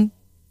gloves on.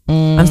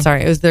 I'm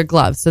sorry, it was their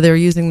gloves. So they were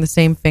using the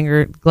same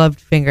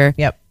gloved finger.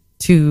 Yep.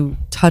 To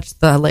touch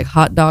the like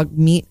hot dog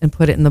meat and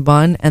put it in the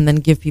bun and then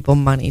give people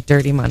money,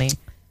 dirty money.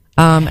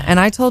 And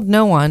I told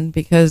no one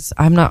because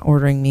I'm not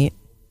ordering meat.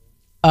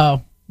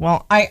 Oh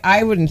well,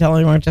 I wouldn't tell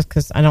anyone just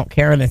because I don't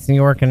care, and it's New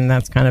York, and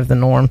that's kind of the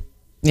norm.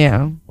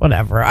 Yeah.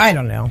 Whatever. I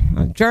don't know.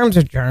 Germs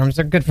are germs.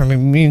 They're good for my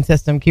immune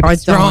system. Keep I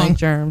it don't strong. like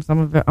germs. I'm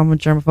a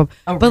germaphobe.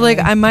 Oh, but like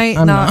really? I might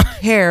I'm not not.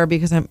 care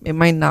because it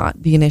might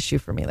not be an issue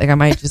for me. Like I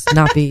might just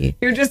not be.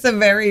 You're just a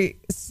very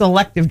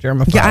selective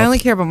germaphobe. Yeah, I only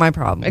care about my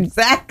problems.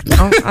 exactly.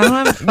 I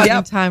don't have fucking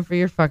Yep. time for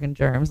your fucking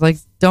germs. Like,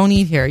 don't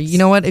eat here. You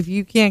know what? If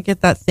you can't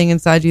get that thing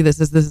inside you, this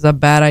is a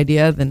bad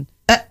idea. Then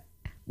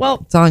Well,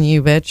 it's on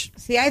you, bitch.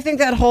 see, I think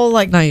that whole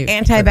like No, you-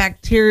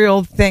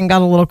 antibacterial thing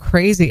got a little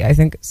crazy. I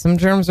think some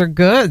germs are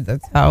good.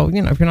 That's how,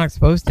 if you're not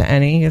exposed to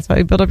any, that's how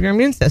you build up your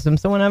immune system.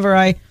 So whenever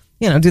I,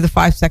 do the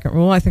 5-second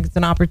rule, I think it's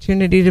an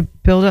opportunity to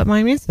build up my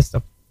immune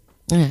system.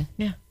 Yeah.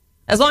 Yeah.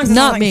 As long as it's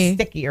Not not like me.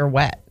 sticky or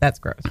wet. That's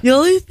gross. The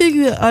only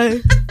thing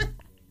that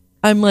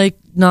I'm like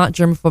not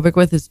germophobic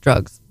with is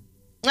drugs.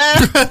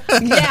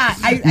 Yeah.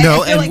 I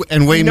No, feel like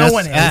and Wayne no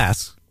one Ness is.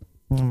 ass.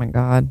 Oh my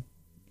god.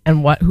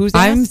 And what? Who's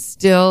I'm ass?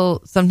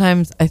 still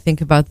sometimes I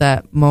think about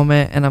that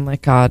moment and I'm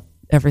like, God,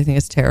 everything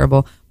is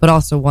terrible, but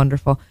also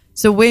wonderful.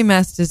 So Way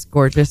Mest is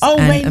gorgeous Oh,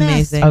 and Way Mest.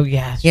 amazing. Oh,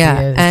 yeah, she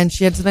yeah. is. And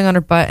she had something on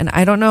her butt, and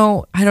I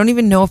don't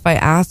even know if I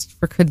asked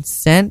for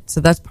consent.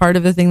 So that's part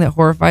of the thing that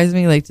horrifies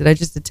me. Like, did I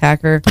just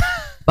attack her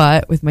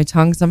butt with my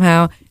tongue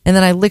somehow? And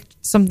then I licked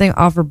something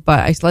off her butt.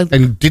 I slightly,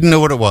 And didn't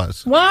know what it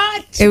was.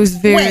 What? It was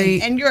very-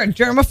 Wait, and you're a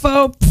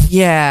germaphobe?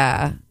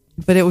 yeah.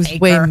 but it was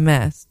Faker. way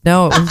mess.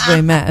 No, it was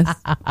way mess.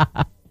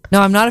 No,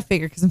 I'm not a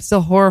faker because I'm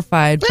still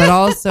horrified, but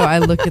also I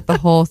look at the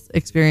whole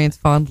experience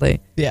fondly.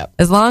 Yeah.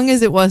 As long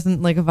as it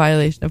wasn't like a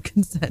violation of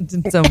consent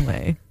in some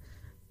way.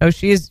 Oh,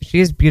 she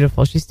is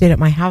beautiful. She stayed at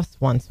my house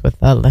once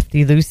with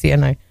Lefty Lucy,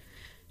 and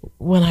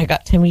when I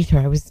got to meet her,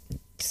 I was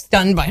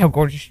stunned by how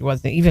gorgeous she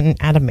was. Even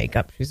out of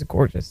makeup, she's a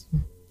gorgeous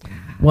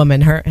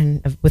woman. Her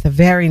and with a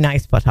very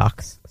nice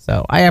buttocks.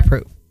 So I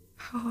approve.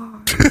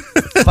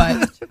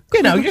 But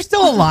you're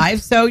still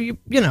alive, so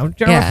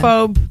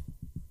germaphobe,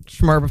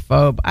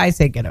 schmerbophobe. I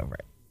say get over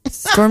it.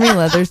 Stormy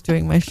Leather's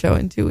doing my show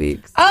in 2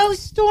 weeks. Oh,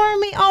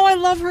 Stormy. Oh, I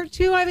love her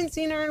too. I haven't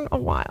seen her in a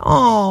while.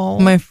 Oh,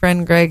 My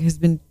friend Greg has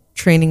been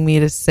training me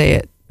to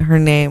say her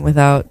name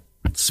without,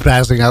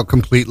 Spazzing out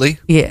completely.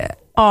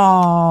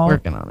 oh,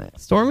 working on it.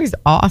 Stormy's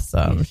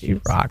awesome. She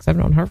rocks. I've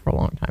known her for a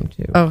long time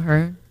too. Oh,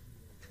 her?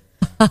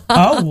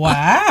 Oh,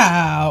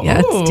 wow.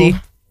 Yeah, it's deep.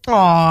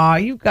 Aw,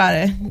 you got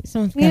it.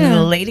 Someone's got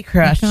a lady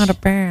crush. Not a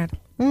bad.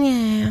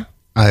 Yeah.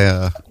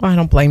 I I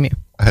don't blame you.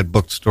 had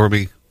booked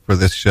Stormy for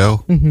this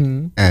show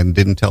and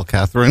didn't tell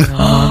Catherine.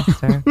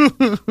 Monster.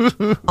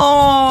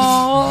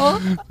 Oh.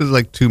 It was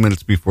like 2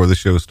 minutes before the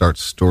show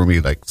starts. Stormy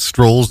like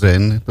strolls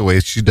in the way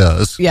she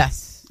does,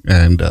 Yes.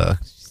 and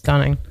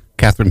Stunning.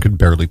 Catherine could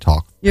barely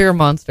talk. You're a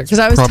monster. Because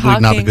I was Probably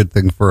talking, not a good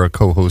thing for a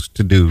co-host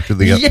to do to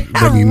the Yeah,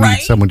 when you right?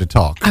 need someone to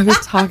talk. I was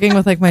talking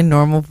with like my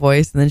normal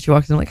voice, and then she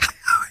walks in like,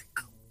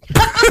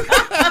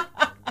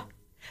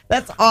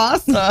 That's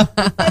awesome.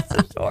 That's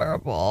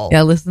adorable.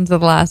 yeah, listen to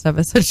the last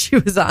episode she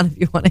was on if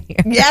you want to hear.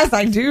 Yes,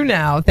 I do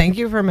now. Thank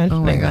you for Oh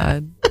mentioning my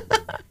that.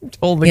 God. I'm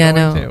totally Yeah,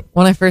 going no. to.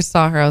 When I first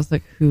saw her, I was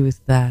like, who is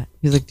that?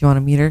 He was like, do you want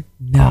to meet her?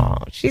 No.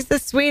 Oh, she's the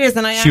sweetest.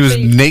 And She was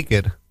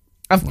naked.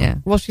 Yeah.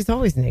 Well, she's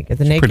always naked.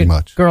 The Pretty naked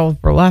much. girl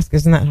of burlesque.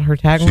 Isn't that her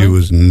tagline? She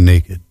was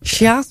naked.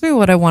 She asked me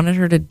what I wanted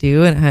her to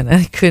do, and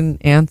I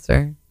couldn't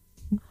answer.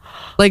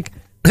 Like,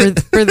 for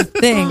the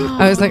thing,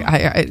 I was like,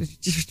 I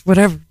just,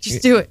 whatever,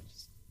 just do it.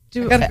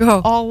 Do I gotta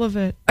go. all of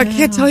it. I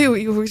can't tell you what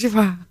you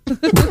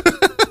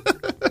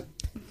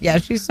Yeah,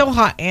 she's so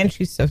hot and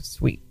she's so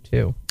sweet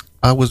too.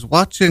 I was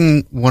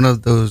watching one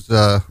of those.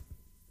 I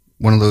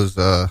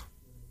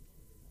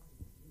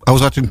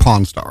was watching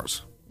Pawn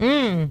Stars.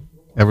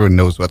 Everyone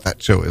knows what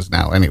that show is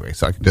now, anyway,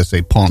 so I can just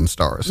say Pawn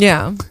Stars.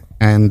 Yeah.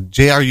 And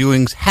J.R.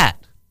 Ewing's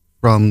hat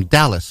from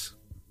Dallas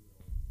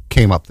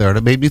came up there, and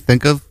it made me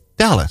think of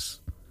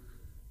Dallas.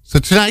 So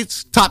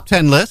tonight's top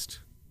 10 list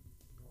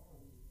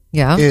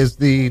Yeah. is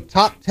the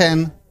top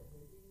 10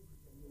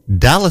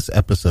 Dallas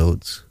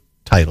episodes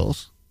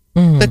titles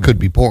that could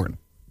be porn.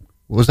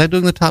 Was I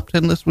doing the top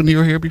 10 list when you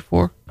were here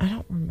before? I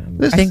don't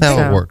remember. This I is think how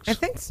so. it works. I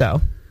think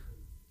so.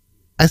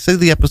 I say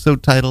the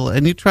episode title,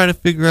 and you try to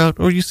figure out,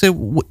 or you say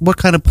what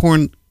kind of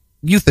porn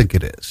you think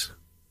it is.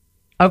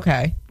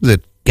 Okay. Is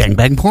it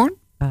gangbang porn?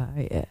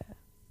 Yeah.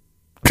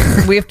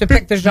 We have to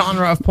pick the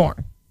genre of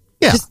porn.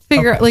 Yeah. Just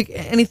figure out, like,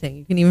 anything.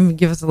 You can even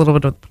give us a little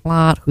bit of the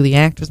plot, who the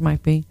actors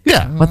might be,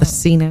 Yeah. what the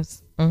scene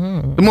is.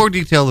 The more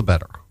detail, the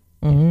better.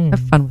 Have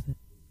fun with it.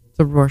 It's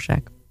a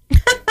Rorschach.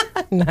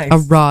 Nice. A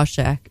raw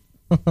shack.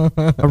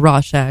 A raw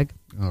shag.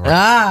 All right.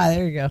 Ah,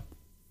 there you go.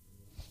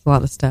 It's a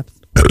lot of steps.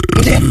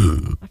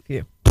 A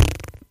few.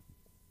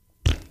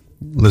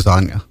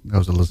 Lasagna. That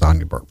was a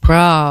lasagna burp.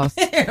 Gross.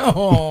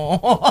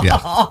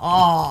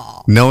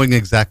 Yeah. Knowing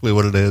exactly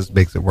what it is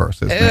makes it worse,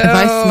 isn't it? If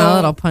I smell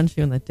it, I'll punch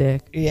you in the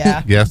dick.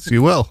 Yeah. Yes,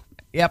 you will.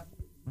 Yep.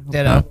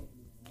 Ditto.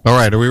 All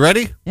right, are we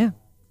ready? Yeah.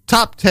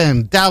 Top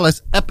 10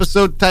 Dallas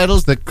episode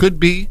titles that could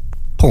be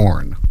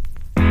porn.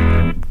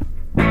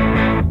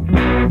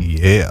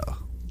 Yeah.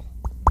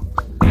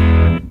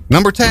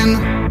 Number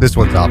 10, this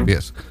one's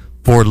obvious.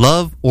 For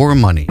Love or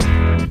Money.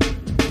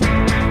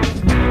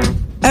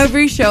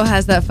 Every show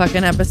has that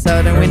fucking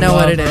episode, and we know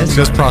what it It's is.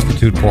 just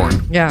prostitute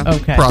porn. Yeah.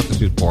 Okay.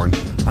 Prostitute porn.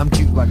 I'm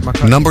cute like my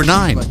Number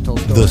 9,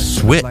 The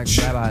Switch.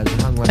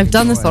 I've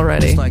done this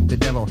already.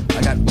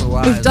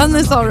 We've done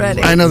this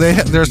already. I know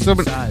there's so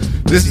many.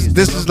 This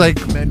is like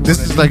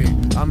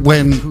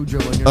when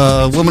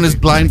a woman is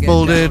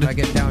blindfolded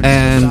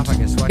and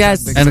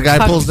Yes. a guy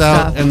Fuck pulls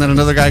out stuff. and then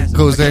another guy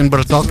goes in, but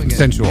it's all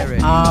consensual.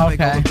 Oh,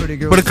 okay.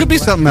 But it could be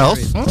something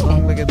else.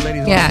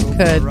 Yeah, it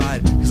could.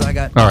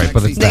 All right,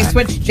 but it's They that.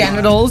 switch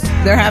genitals.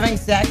 They're having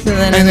sex, and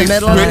then And in they the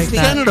middle of switch the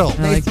genitals.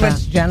 I they like switch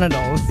that.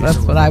 genitals. That's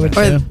what I would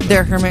Or do.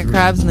 they're hermit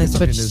crabs and they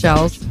switch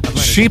shells.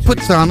 She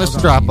puts on a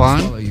strap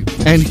on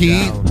and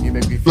he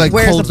like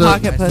Wears a holds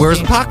pocket pussy. wears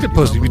a pocket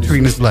pussy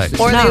between his legs.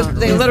 Or No,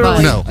 they his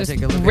literally butt. just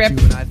rip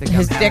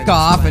his dick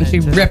off, and she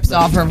rips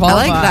off her vulva.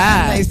 I like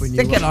that. And they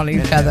stick it on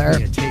each other.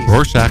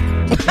 Rorschach.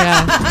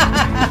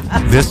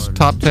 Yeah. This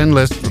top 10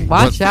 list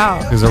Watch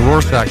out. is a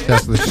Rorschach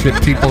test of the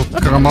shit people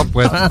come up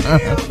with.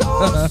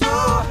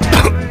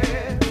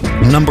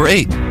 Number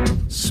 8,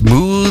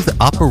 Smooth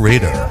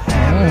Operator.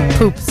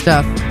 Poop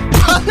stuff.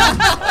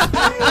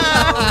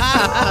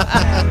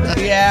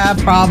 Yeah,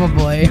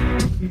 probably.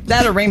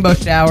 That or rainbow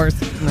showers.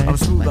 I'm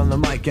smooth on the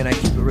mic and I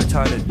keep it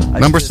retarded.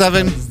 Number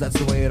 7, That's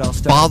the way it all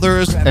starts.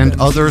 Fathers and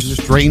Other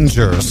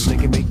Strangers.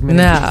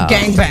 No.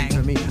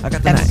 Gangbang. I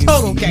got That's that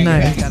total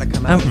gangbang. gangbang. Gotta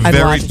come out. I'd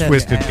Very watch it.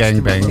 twisted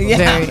gangbang. Yeah.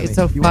 Very, it's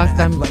so fucked.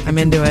 I'm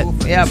into it.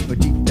 Yep.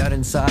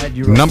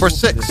 Number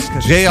 6,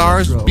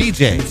 JR's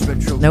BJ.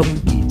 Nope.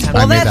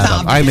 Well, I made that's that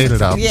up. I made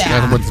it up. Yeah.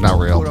 That one's not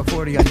real.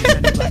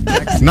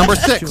 Number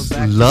 6,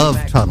 Love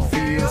Tunnel.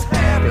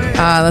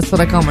 That's what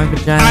I call my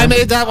vagina. I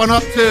made that one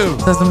up too.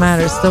 Doesn't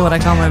matter. It's still what I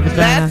call my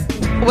vagina.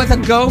 That's with a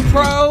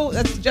GoPro.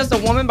 That's just a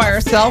woman by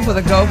herself with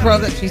a GoPro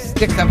that she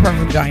sticks up her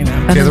vagina.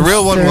 Okay, the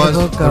real one was,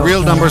 Insertable the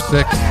real GoPro. number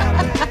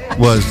 6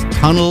 was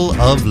Tunnel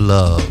of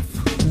Love.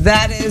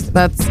 That is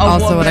That's a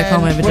also what I call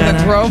my woman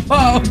vagina.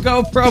 With a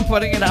GoPro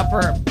putting it up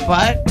her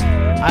butt.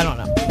 I don't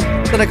know.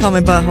 That's what I call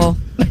my butthole.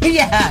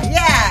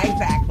 yeah,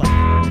 exactly.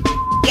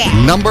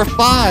 Number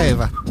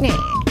 5,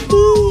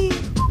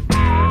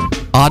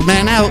 Odd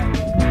Man Out.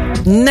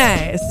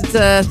 Nice. It's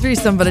a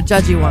threesome, but a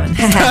judgy one. I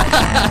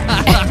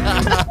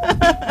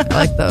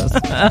like those.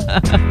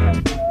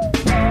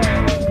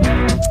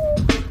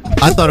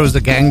 I thought it was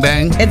a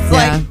gangbang. It's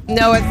Yeah.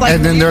 it's like.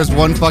 And then there's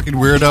one fucking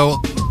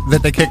weirdo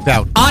that they kicked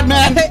out. Odd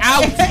Man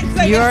Out. It's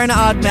like You're a- an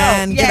odd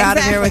man. No, Get yeah, out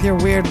of here with exactly. your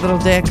weird little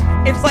dick.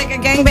 It's like a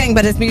gangbang,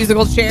 but it's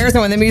musical chairs,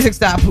 and when the music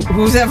stops,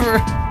 who's ever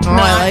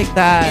I like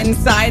that.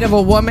 inside of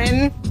a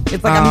woman,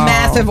 it's like a Oh.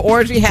 massive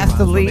orgy has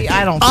to leave.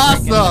 I don't.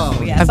 freaking know.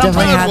 Awesome. Yeah, I've something-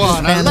 definitely Good had this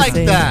one. I like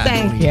fantasy. that.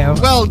 Thank you.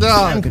 Well I'm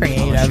done.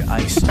 creative.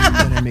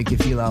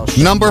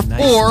 Number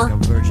 4,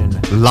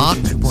 Lock,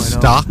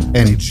 Stock,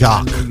 and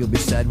Jock.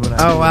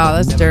 Oh, wow.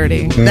 That's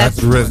dirty. That's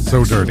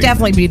so dirty.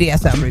 Definitely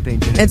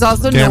BDSM. It's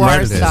also Damn noir right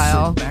it is.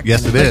 style.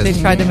 Yes, it They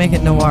is. tried to make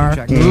it noir.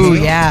 Ooh,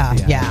 yeah,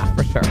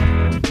 for sure.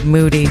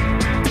 Moody.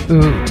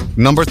 Ooh,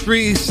 Number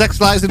 3,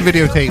 Sex, Lies, and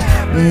Videotape.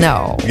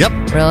 No. Yep.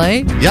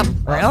 Really? Yep.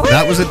 Really?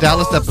 That was a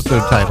Dallas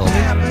episode title.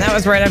 that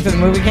was right after the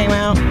movie came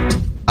out,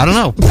 I don't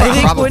know. I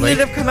think, Probably. wouldn't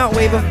it have come out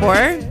way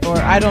before? or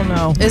I don't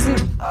know. Isn't?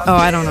 Oh,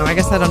 I don't know. I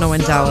guess I don't know when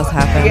Dallas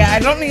happened. Yeah, I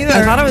don't either.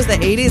 I thought it was the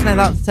 80s, and I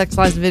thought Sex,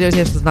 Lies, and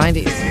Videotapes was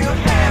 90s.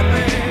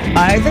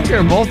 I think they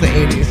were both the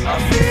 80s.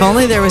 If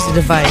only there was a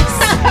device.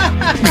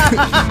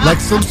 Like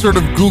some sort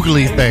of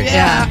googly thing.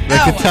 Yeah.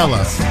 That could Oh, tell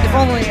us. If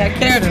only I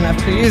cared enough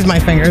to use my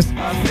fingers.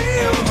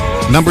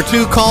 Number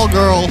 2, Call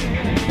Girl.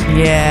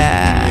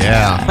 Yeah.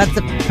 Yeah. That's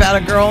about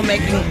a girl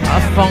making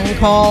a phone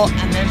call,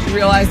 and then she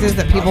realizes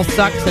that people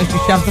suck, so she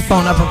shoves the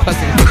phone up her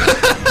pussy.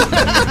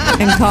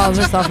 And calls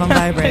herself on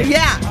vibrate.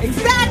 Yeah,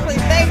 exactly.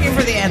 Thank you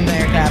for the end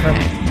there,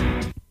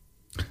 Catherine.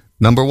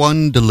 Number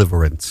 1,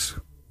 Deliverance.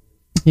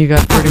 You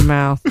got a pretty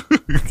mouth.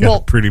 Yeah,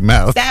 Well, pretty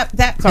mouth. That's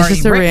It's already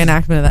just a written.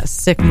 reenactment of that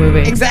sick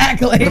movie.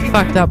 Exactly. The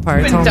fucked up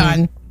part. Been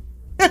done.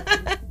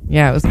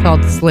 Yeah, it was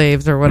called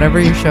Slaves or whatever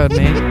you showed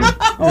me.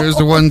 Here's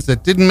the ones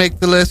that didn't make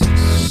the list.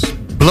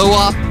 Blow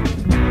Up,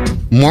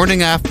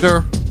 Morning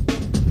After,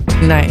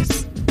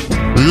 Nice.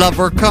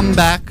 Lover Come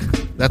Back.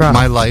 That's Bro.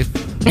 my life.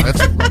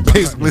 That's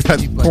basically that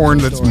porn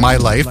that's my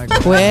life.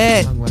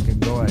 Quit.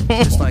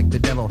 Just like the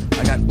devil,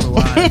 I got blue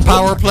eyes.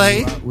 Power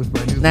Play.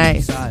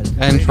 Nice.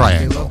 And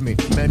Triangle.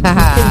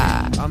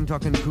 Haha. I'm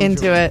talking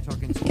Into it.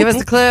 Give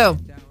us a clue.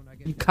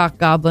 You cock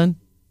goblin.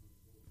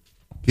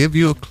 Give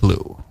you a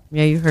clue.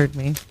 Yeah, you heard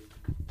me.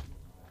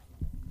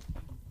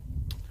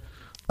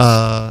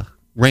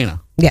 Raina.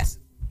 Yes.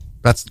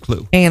 That's the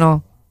clue.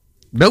 Anal.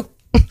 Nope.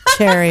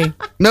 Cherry.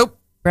 Nope.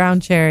 Brown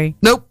cherry.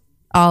 Nope.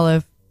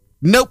 Olive.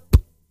 Nope.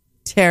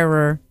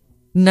 Terror.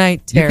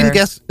 Night terror. You can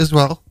guess as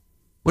well.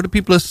 What do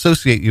people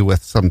associate you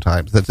with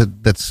sometimes?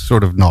 That's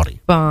sort of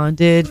naughty.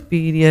 Bondage.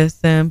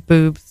 BDSM.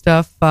 Boob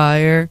stuff.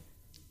 Fire.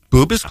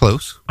 Boob is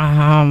close.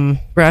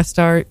 Breast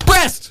art.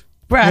 Breast.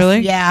 Breast. Really?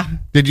 Yeah.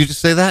 Did you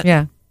just say that?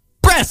 Yeah.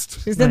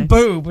 Breast. She said Nice.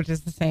 boob, which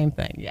is the same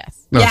thing.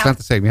 Yes. No, yeah. it's not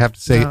the same. You have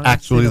to say No,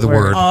 actually let's the see the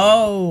word. word.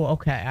 Oh,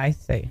 okay. I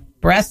see.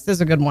 Breast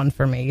is a good one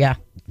for me. Yeah.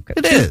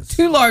 It is.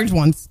 Two large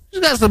ones.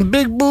 She's got some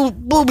big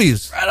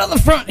boobies. Right on the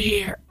front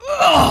here.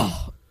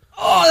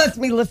 Oh, that's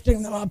me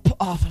lifting them up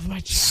off of my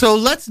chest. So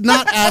let's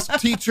not ask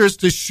teachers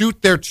to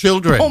shoot their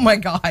children. Oh my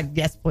God.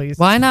 Yes, please.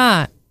 Why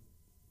not?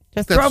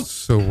 Just throw. That's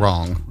so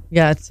wrong.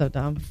 Yeah, it's so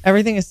dumb.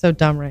 Everything is so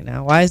dumb right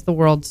now. Why is the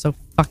world so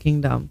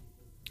fucking dumb?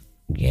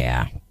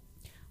 Yeah.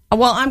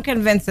 Well, I'm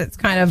convinced it's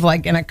kind of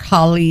like an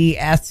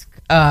Akali-esque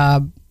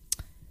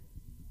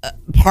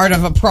part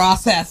of a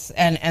process,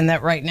 and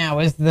that right now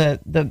is the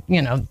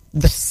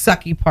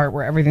sucky part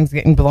where everything's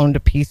getting blown to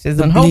pieces,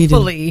 and bleeding.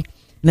 hopefully,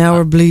 Now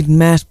we're bleeding,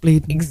 mass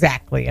bleeding.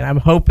 exactly. And I'm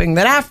hoping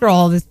that after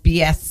all this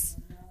BS,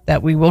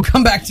 that we will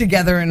come back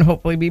together and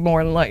hopefully be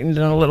more enlightened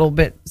and a little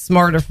bit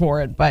smarter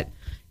for it. But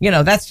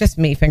that's just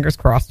me. Fingers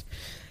crossed.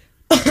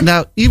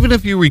 Now, even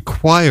if you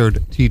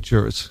required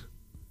teachers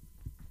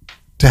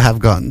to have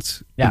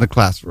guns Yeah. in the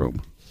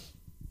classroom,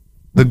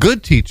 the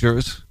good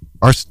teachers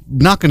are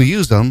not going to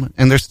use them,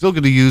 and they're still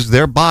going to use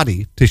their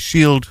body to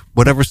shield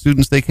whatever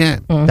students they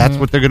can. That's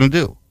what they're going to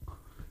do.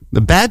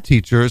 The bad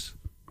teachers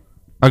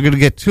are going to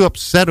get too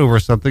upset over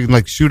something,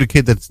 like shoot a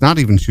kid that's not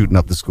even shooting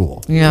up the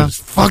school. Yeah.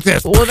 Just, fuck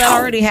this. Well, that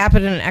already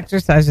happened in an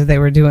exercise that they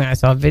were doing. I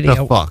saw a video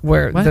The fuck?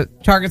 where What? the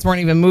targets weren't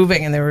even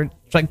moving, and they were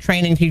like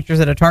training teachers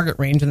at a target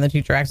range, and the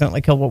teacher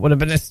accidentally killed what would have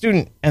been a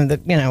student, and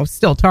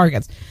still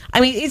targets. I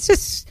mean, it's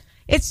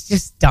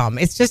just dumb.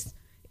 It's just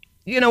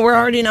we're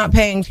already not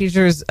paying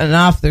teachers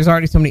enough. There's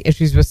already so many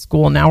issues with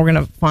school. Now we're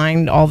going to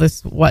find all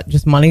this,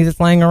 just money that's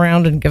laying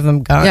around and give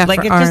them guns. Yeah,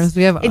 like for it arms. just,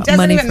 We have it doesn't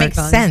money even for make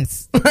guns.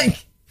 sense.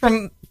 Like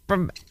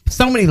from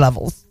so many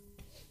levels.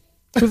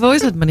 We've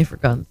always had money for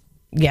guns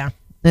Yeah.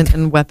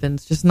 and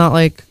weapons, just not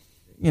like,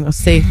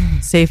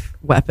 safe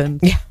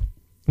weapons. Yeah,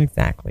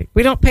 exactly.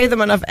 We don't pay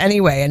them enough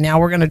anyway. And now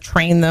we're going to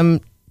train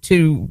them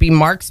to be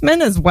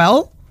marksmen as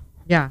well.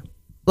 Yeah.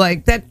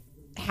 Like that.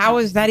 How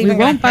is that We even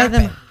won't buy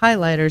happen? them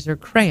highlighters or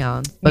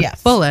crayons, but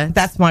Yes, bullets.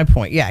 That's my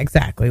point. Yeah,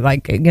 exactly.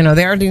 Like,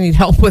 they already need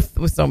help with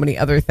so many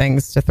other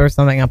things. To throw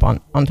something up on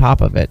top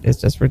of it is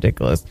just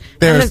ridiculous.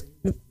 There's-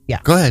 Yeah.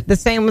 Go ahead. The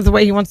same with the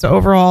way he wants to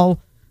overhaul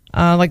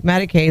like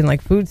Medicaid and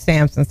like food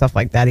stamps and stuff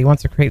like that. He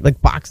wants to create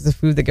like boxes of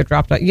food that get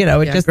dropped out.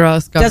 It just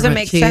gross doesn't government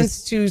make cheese.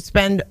 sense to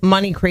spend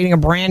money creating a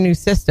brand new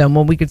system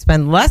when we could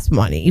spend less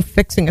money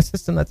fixing a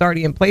system that's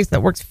already in place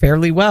that works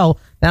fairly well.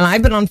 Then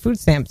I've been on food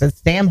stamps.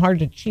 It's damn hard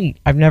to cheat.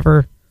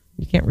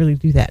 You can't really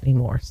do that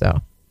anymore.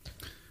 So,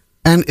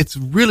 And it's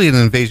really an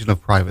invasion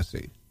of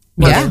privacy.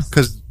 Yeah.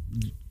 Because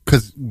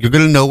you're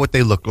going to know what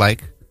they look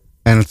like.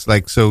 And it's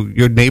like, so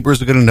your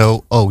neighbors are going to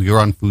know, oh, you're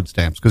on food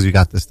stamps because you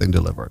got this thing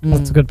delivered.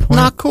 that's a good point.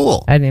 Not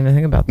cool. I didn't even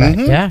think about that.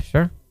 Mhm. Yeah,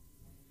 sure.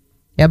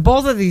 Yeah,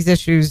 both of these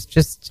issues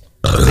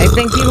I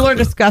think people are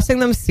discussing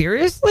them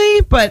seriously,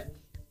 but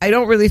I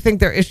don't really think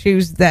they're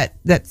issues that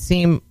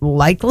seem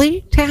likely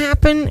to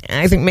happen.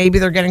 And I think maybe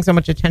they're getting so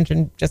much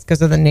attention just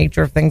because of the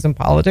nature of things in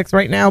politics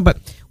right now. But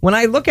when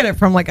I look at it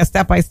from like a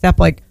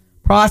step-by-step like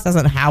process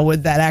and how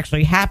would that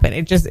actually happen,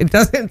 it doesn't,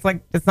 it's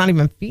like, it's not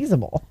even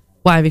feasible.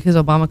 Why? Because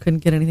Obama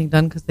couldn't get anything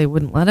done because they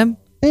wouldn't let him?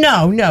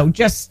 No,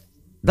 just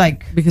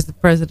like, Because the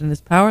president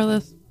is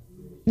powerless?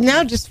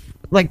 no, just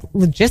like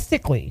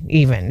logistically,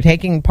 even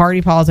taking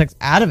party politics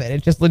out of it.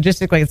 It just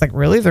logistically, it's like,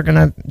 really, they're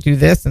going to do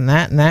this and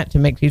that to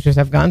make teachers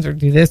have guns, or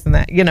do this and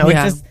that.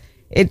 Yeah.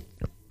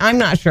 I'm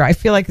not sure. I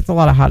feel like it's a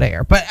lot of hot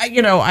air, but I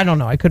don't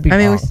know. I could be. I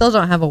mean, wrong. we still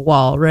don't have a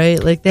wall,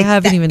 right? Like, they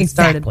haven't even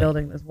started exactly.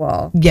 building this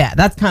wall. Yeah,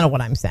 that's kind of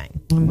what I'm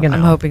saying. I'm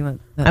hoping that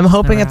I'm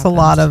hoping never it's a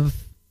lot happens. of.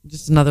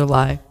 Just another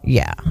lie.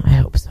 Yeah, I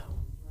hope so.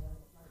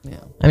 Yeah.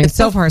 I mean,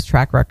 so far his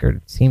track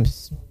record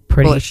seems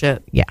pretty. Full of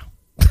shit. Yeah.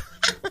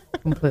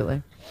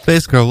 Completely.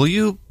 Space Girl, will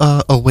you?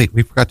 Oh, wait,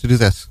 we forgot to do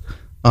this.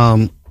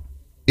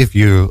 If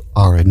you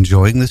are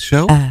enjoying this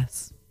show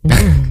Ass.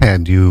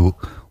 and you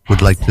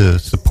would like to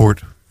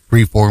support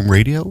Freeform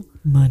Radio,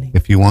 Money.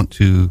 if you want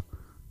to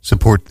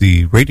support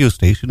the radio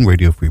station,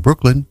 Radio Free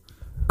Brooklyn,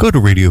 go to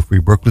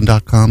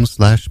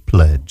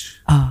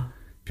radiofreebrooklyn.com/pledge.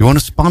 If you want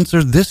to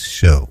sponsor this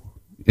show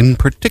in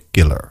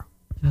particular,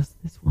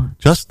 Just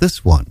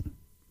this one.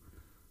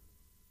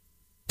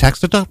 tax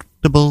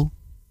deductible,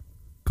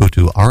 go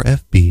to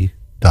rfb.nyc/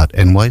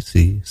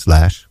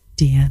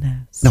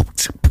 DNS. no,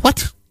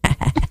 what?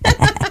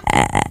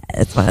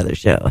 That's my other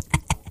show.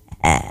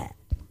 All right,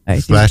 do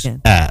it Slash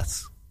again.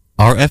 ass.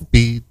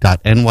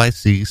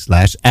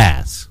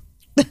 rfb.nyc/ass.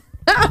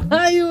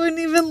 You wouldn't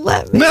even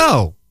let me.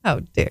 No, How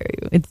dare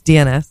you? It's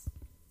DNS.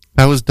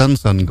 how was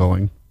Dunsun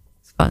going?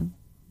 It's fun.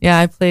 Yeah,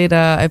 I played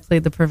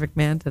The Perfect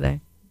Man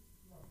today.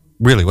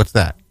 Really, what's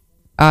that?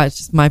 It's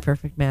just My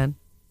Perfect Man.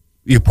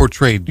 You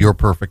portrayed your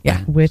perfect Yeah.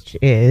 man. Which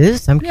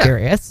is, I'm Yeah.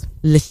 curious.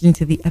 Listen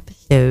to the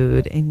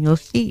episode and you'll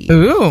see.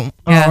 Ooh.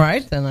 Yeah. All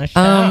right, then I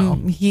shall.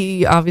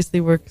 He obviously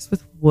works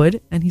with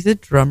wood and he's a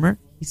drummer.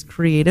 He's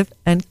creative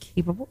and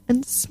capable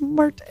and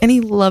smart and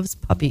he loves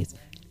puppies.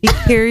 He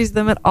carries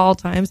them at all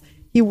times.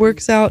 He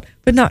works out,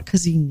 but not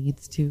because he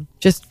needs to,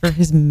 just for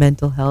his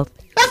mental health.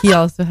 He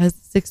also has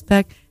a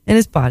six-pack and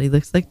his body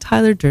looks like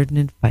Tyler Durden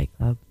in Fight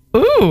Club.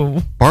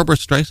 Ooh. Barbara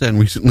Streisand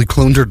recently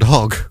cloned her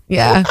dog.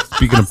 Yeah.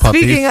 Speaking of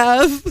puppies, Speaking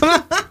of,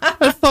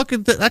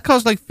 that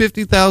cost like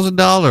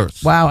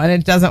 $50,000. Wow, and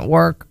it doesn't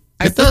work.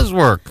 It does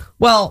work.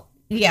 Well,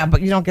 yeah,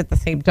 but you don't get the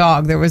same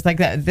dog. There was like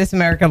that This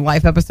American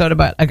Life episode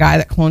about a guy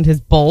that cloned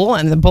his bull,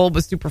 and the bull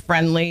was super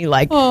friendly.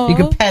 Like you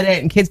could pet it,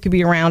 and kids could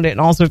be around it,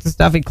 and all sorts of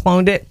stuff. He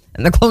cloned it,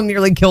 and the clone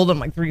nearly killed him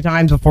like 3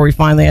 times before he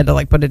finally had to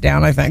like put it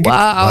down. I think.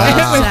 wow,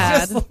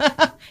 Wow.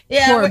 sad.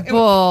 Yeah, Poor it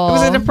bull.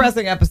 was a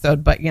depressing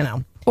episode, but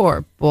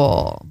Poor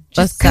bull. just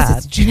That's because sad.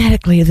 it's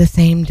genetically the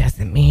same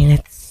doesn't mean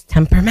it's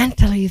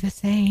temperamentally the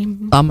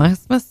same. That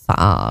makes me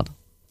sad.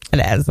 It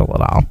is a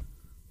little.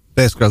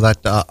 Basically,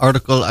 that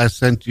article I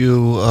sent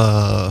you,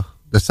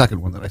 the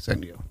second one that I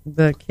sent you.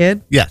 The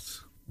kid?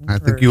 Yes. I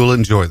think you will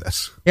enjoy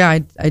this. Yeah, I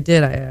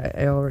did.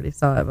 I already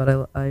saw it,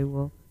 but I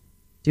will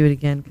do it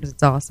again because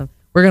it's awesome.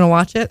 We're going to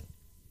watch it,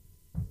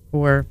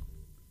 or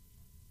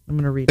I'm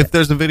going to read If it.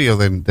 there's a video,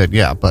 then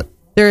yeah, but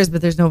There is, but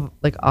there's no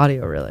like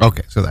audio really.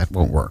 okay, so that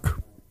won't work.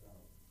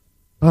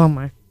 Oh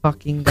my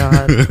fucking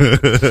God.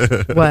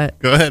 What?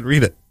 Go ahead,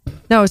 read it.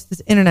 No, it's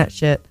this internet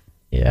shit.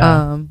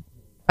 Yeah.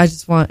 I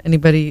just want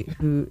anybody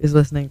who is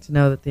listening to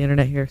know that the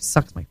internet here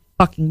sucks my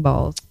fucking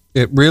balls.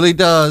 It really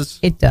does.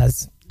 It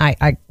does.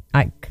 I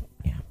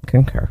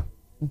concur.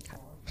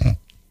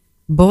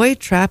 Boy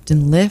trapped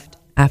in lift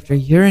after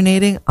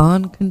urinating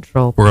on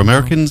control For panel.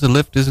 Americans, a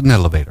lift is an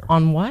elevator.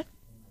 On what?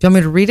 Do you want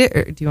me to read it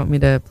or do you want me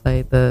to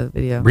play the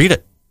video? Read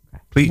it.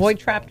 Please. Boy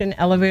trapped in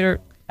elevator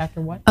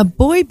after what? A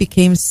boy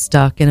became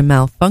stuck in a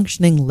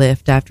malfunctioning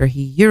lift after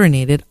he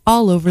urinated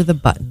all over the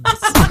buttons.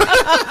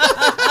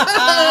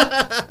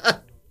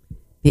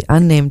 The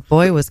unnamed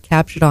boy was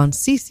captured on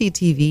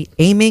CCTV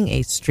aiming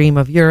a stream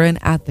of urine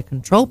at the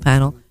control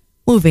panel,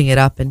 moving it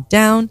up and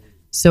down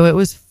so it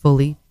was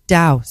fully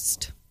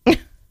doused.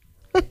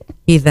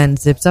 He then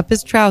zips up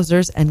his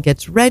trousers and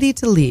gets ready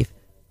to leave,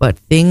 but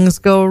things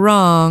go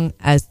wrong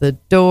as the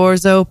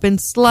doors open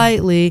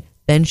slightly,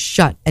 then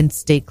shut and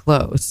stay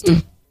closed.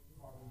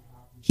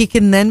 He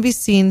can then be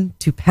seen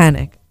to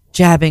panic,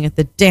 jabbing at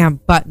the damn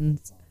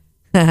buttons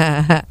as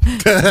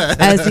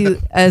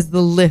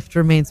the lift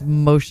remains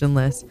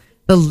motionless.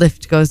 The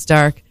lift goes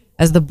dark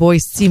as the boy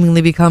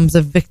seemingly becomes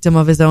a victim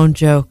of his own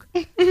joke.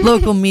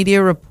 Local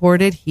media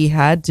reported he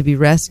had to be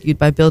rescued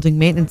by building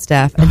maintenance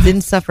staff and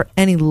didn't suffer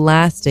any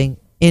lasting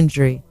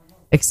injury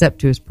except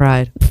to his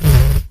pride.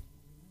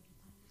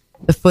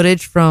 The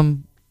footage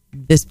from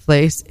this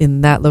place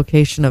in that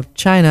location of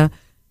China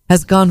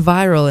has gone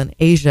viral in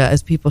Asia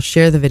as people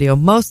share the video,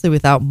 mostly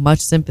without much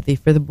sympathy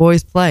for the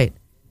boy's plight.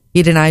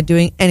 He denied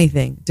doing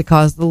anything to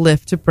cause the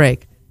lift to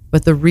break,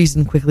 but the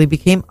reason quickly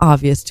became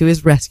obvious to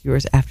his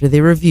rescuers after they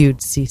reviewed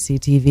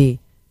CCTV.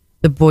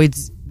 The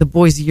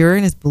boy's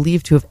urine is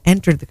believed to have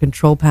entered the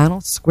control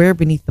panel square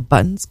beneath the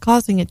buttons,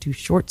 causing it to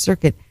short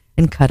circuit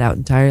and cut out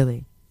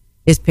entirely.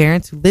 His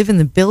parents, who live in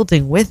the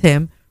building with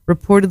him,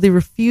 reportedly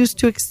refused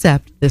to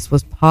accept this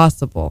was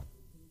possible.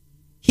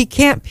 He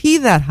can't pee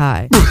that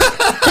high.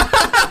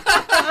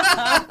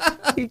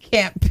 You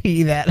can't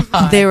pee that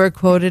high. They were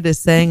quoted as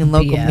saying in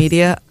local BS.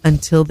 media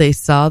until they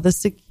saw the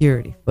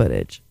security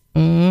footage.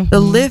 The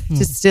lift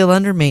is still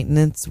under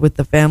maintenance, with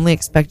the family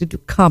expected to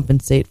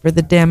compensate for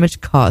the damage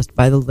caused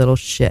by the little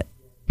shit.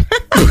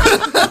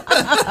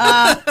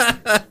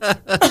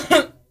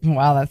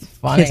 Wow, that's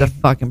funny. He's a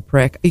fucking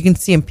prick. You can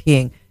see him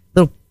peeing.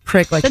 Little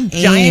prick, like It's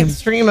a giant aim.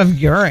 stream of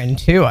urine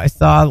too. I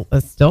saw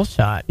a still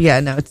shot. Yeah,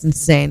 no, it's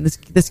insane.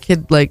 This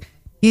kid, like,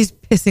 he's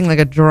pissing like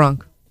a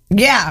drunk.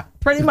 Yeah,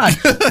 pretty much.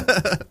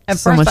 At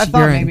So first, much I thought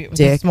urine, maybe it was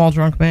a dick. small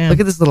drunk man. Look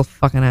at this little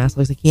fucking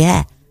asshole. He's like, yeah,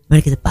 I'm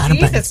gonna get the bottom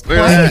Jesus buttons. I'm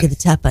gonna Christ. get the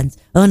top buttons.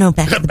 Oh no,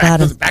 back to the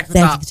bottoms. back to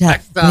Back the to the top, top.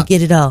 back to the I'm gonna top.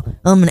 get it all.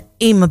 Oh, I'm gonna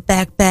aim my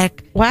back.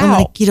 Wow. I'm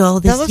gonna get all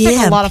this. That looks like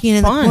yeah, a lot I'm of peeing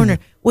in fun. the corner.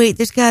 Wait,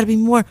 there's got to be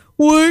more.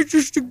 Wait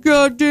just a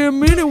goddamn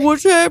minute.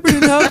 What's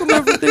happening? How come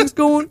everything's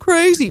going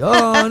crazy?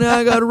 Oh, now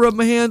I got to rub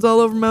my hands all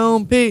over my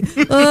own pee.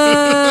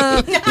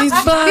 Ah, these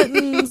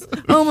buttons.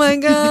 Oh my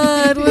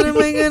God. What am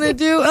I going to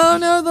do? Oh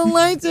no, the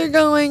lights are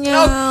going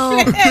out. Ah.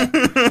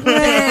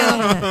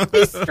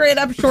 He straight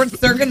up short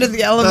circuited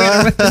the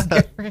elevator with his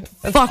urine.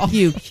 That's Fuck awesome.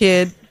 you,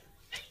 kid.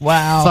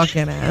 Wow.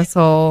 Fucking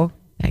asshole.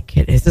 That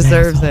kid is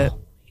Deserves an it. asshole.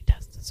 He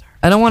does deserve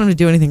I don't want him to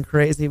do anything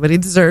crazy, but he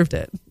deserved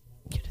it. it.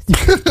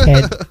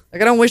 Kid.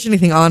 Like, I don't wish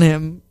anything on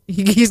him.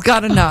 He's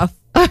got enough.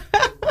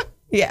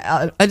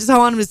 Yeah. I just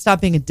want him to stop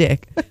being a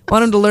dick. I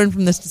want him to learn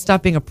from this to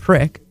stop being a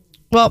prick.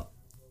 Well,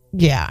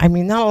 yeah. I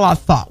mean, not a lot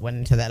of thought went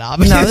into that,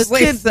 obviously. No,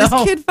 this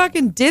kid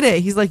fucking did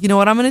it. He's like, you know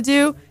what I'm going to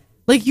do?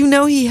 Like, you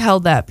know, he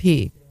held that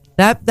pee.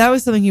 That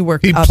was something he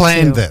worked He up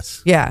planned to.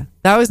 this. Yeah.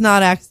 That was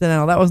not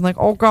accidental. That wasn't like,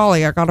 oh,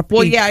 golly, I got to pee.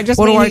 Well, yeah. I just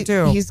what mean do I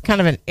do? He's kind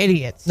of an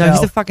idiot. No, so,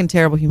 he's a fucking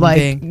terrible human like,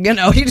 being. you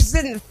know, he just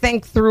didn't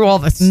think through all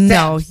the steps.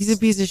 No, he's a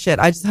piece of shit.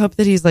 I just hope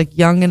that he's like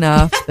young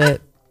enough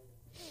that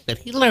That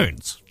he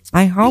learns.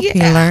 I hope he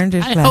Yeah, learned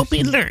his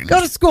lesson. learns.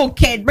 Go to school,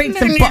 kid. Read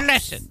some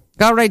books.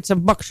 Go read some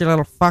books, you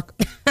little fuck.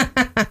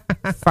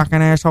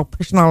 Fucking asshole,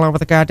 pissing all over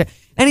the goddamn.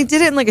 And he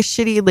did it in like a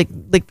shitty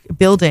like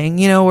building,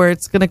 you know, where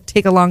it's gonna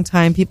take a long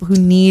time. People who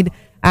need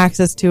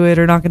access to it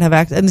are not gonna have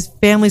access, and his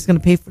family's gonna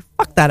pay for.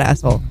 Fuck that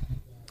asshole.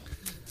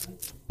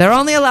 They're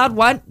only allowed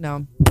one.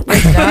 No, I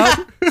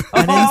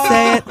didn't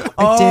say it.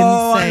 I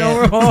didn't say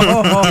it.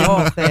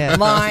 I didn't say it.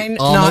 Line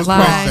Almost not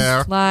right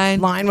crossed. there.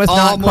 Line was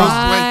not Almost crossed.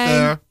 right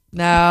there.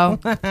 No,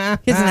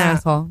 he's an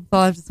asshole. That's all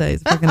I have to say.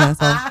 He's a fucking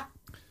asshole.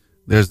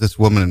 There's this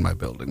woman in my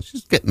building.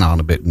 She's getting on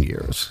a bit in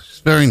years. She's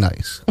very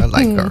nice. I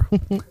like her.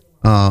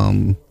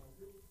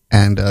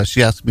 And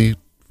she asks me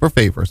for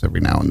favors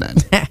every now and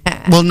then.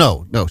 Well,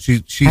 no. She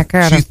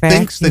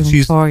thinks that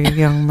she's for you,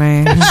 young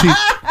man.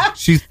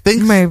 she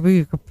thinks Maybe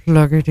you could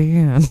plug it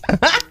in.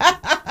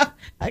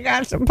 I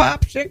got some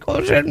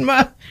popsicles in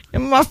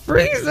my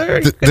freezer.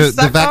 You the can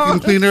suck vacuum on.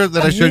 cleaner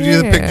that I showed you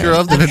the Yeah. picture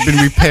of that had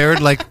been repaired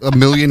like a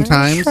million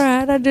times. That's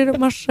right, I did it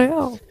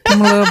myself.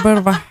 I'm a little bit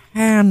of a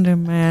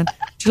handyman.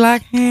 Do you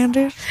like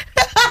handies?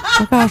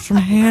 I got some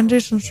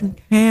handies and some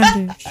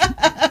candies.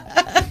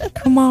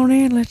 Come on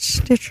in, let's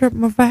stitch up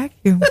my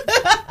vacuum.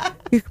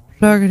 You can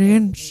plug it in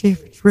and see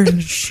if it's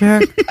really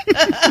stuck.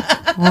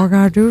 All I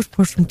gotta do is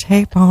put some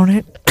tape on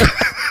it.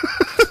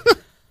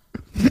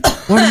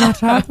 What am I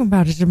talking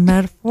about? Is it a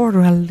metaphor?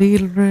 Do I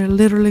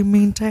literally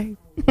mean tape?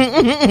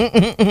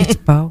 It's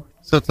both.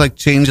 So it's like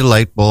change a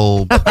light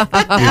bulb.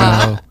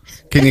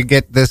 Can you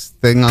get this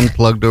thing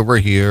unplugged over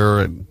here?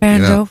 And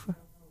Bend over.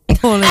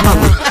 Pull it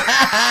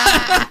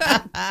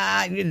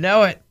out. You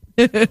know it.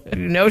 You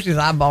know she's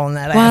eyeballing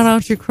that Why ass.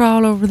 don't you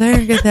crawl over there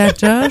and get that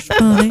dust,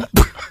 honey?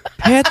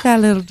 pet that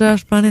little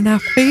dust bunny. Now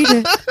feed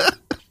it.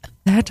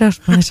 That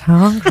dust bunny's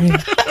hungry.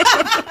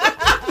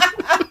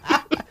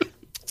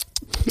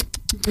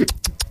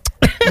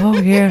 Oh,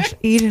 yes.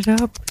 Eat it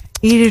up.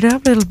 Eat it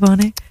up, little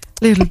bunny.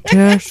 Little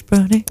dust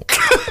bunny.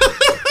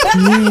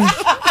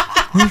 Yes.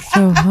 We're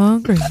so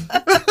hungry.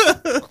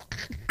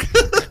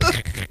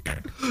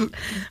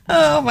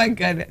 Oh my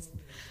goodness.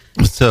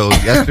 So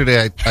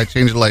yesterday I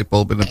changed the light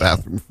bulb in the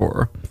bathroom for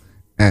her,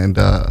 and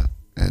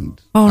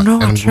Oh, no,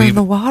 I and turned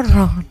the water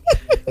on.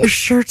 Your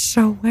shirt's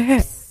so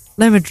wet.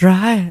 Let me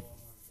dry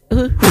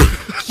it.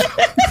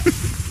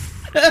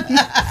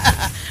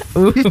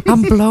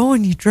 I'm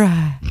blowing you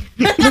dry.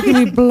 Look at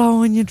me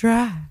blowing you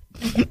dry.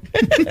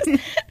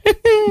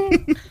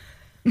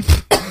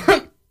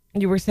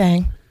 You were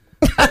saying?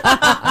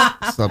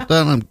 So I'm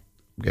done. I'm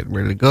getting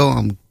ready to go.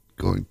 I'm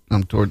going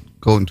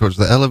towards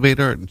the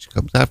elevator, and she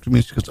comes after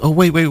me. She goes, "Oh,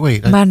 wait! My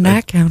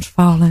nightgown's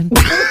falling.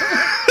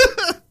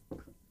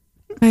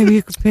 Maybe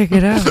you could pick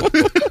it up."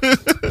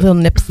 Little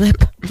nip slip.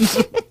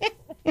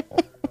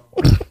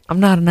 I'm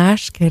not an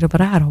ice skater,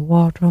 but I had a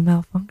wardrobe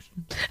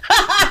malfunction.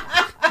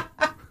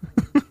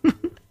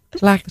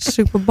 It's like the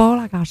Super Bowl.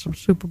 I got some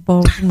Super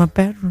Bowls in my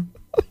bedroom.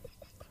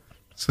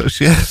 So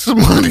she has some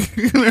money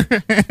in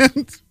her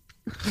hand.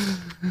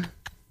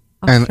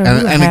 I'll show you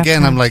a And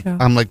again, I'm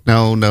halftime like,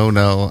 show.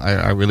 no.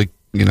 I really,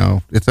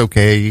 it's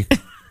okay.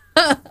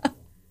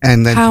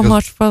 And then How she goes,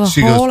 much for the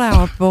she whole goes,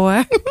 hour,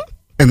 boy?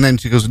 And then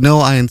she goes, "No,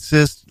 I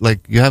insist.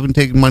 Like, you haven't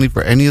taken money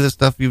for any of the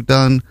stuff you've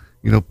done.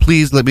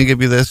 Please let me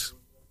give you this."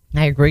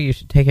 I agree. You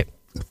should take it.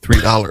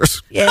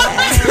 $3. Yeah.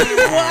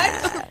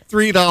 What?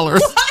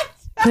 $3.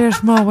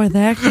 There's more where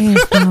that came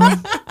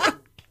from.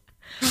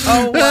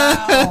 Oh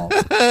wow.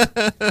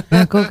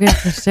 Now go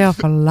get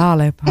yourself a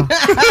lollipop.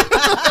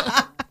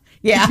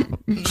 Yeah.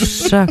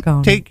 Suck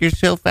on it. Take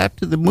yourself out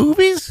to the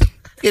movies.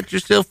 Get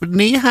yourself a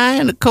knee high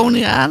and a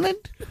Coney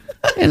Island,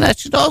 and that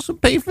should also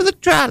pay for the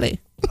trolley.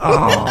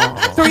 Oh,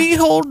 $3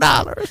 whole.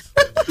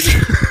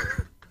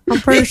 I'm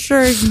pretty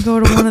sure you can go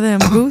to one of them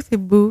Boothie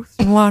booths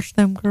and watch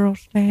them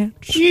girls dance.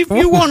 If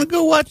you want to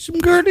go watch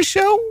some Gertie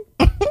show.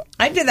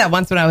 I did that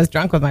once when I was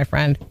drunk with my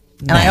friend.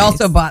 And I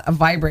also bought a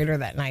vibrator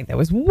that night that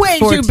was way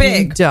too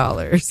big.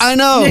 $14. I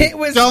know. It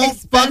was Don't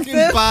expensive.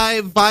 fucking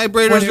buy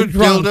vibrators When you're or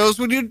drunk. dildos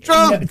when you're No,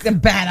 drunk. it's a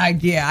bad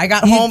idea. I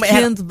got You home and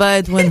can't buy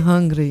it when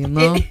hungry, you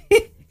know?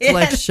 It's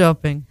like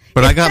shopping.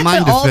 But I got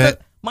mine to all fit.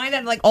 mine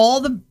had like all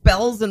the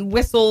bells and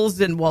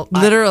whistles and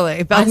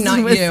Literally, bells I'm not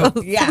and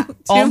whistles. you. Yeah, Too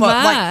almost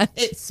much. like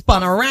it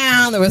spun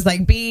around. There was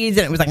like beads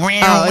and it was like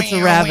Oh, it's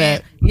a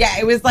rabbit. Yeah,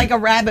 it was like a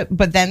rabbit,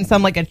 but then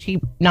some like a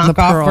cheap The knockoff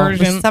pearl,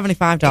 version. the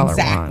 $75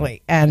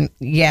 Exactly, and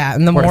yeah,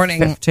 in the one. Or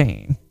morning.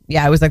 15.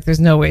 Yeah, I was like, there's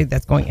no way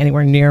that's going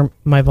anywhere near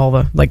my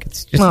vulva. Like,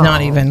 it's just Aw.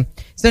 not even.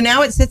 So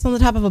now it sits on the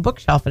top of a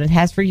bookshelf, and it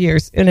has for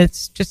years, and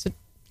it's just a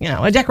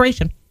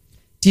decoration.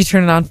 Do you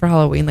turn it on for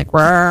Halloween? Like,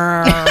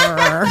 because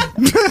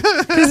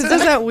it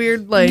does that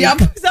weird, like,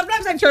 Yep.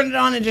 Sometimes I turn it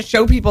on and just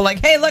show people, like,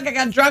 hey, look, I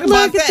got drunk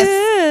about look at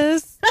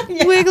this. this.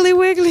 Yeah. Wiggly,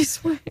 wiggly,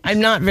 swing. I'm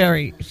not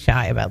very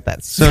shy about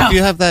that So stuff. if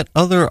you have that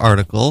other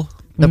article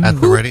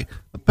at the ready,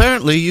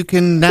 apparently you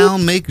can now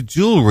make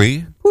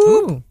jewelry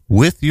Ooh,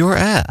 with your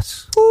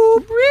ass.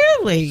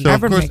 really? So I've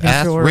of been course, making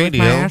Ass jewelry with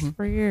my Radio. ass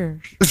for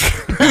years.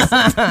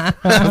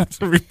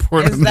 To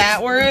report Is on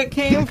that where it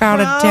came Got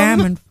from? a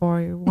diamond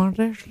for you. Want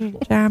this little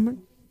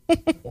diamond?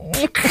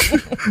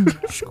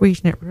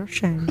 Squeezing it real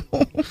shiny.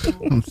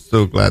 I'm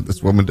so glad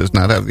this woman does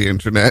not have the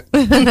internet.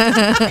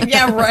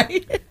 Yeah,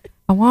 right.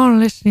 I want to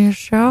listen to your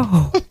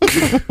show.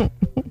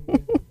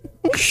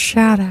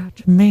 Shout out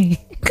to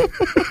me.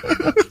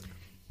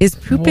 Is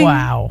pooping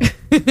Wow.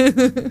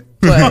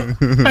 But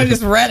I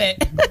just read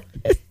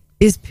it.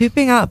 Is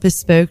pooping out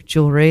bespoke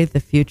jewelry the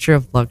future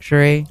of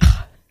luxury?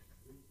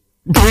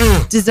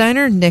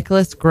 Designer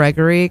Nicholas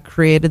Gregory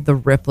created the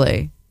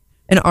Ripley,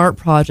 an art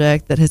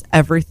project that has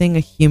everything a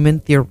human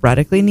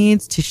theoretically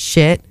needs to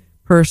shit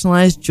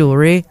personalized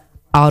jewelry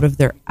out of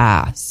their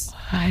ass.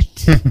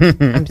 What?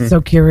 I'm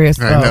so curious,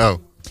 though. I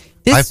know.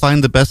 This- I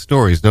find the best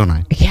stories, don't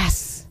I?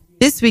 Yes.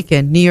 This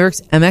weekend, New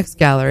York's MX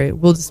Gallery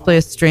will display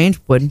a strange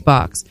wooden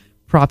box,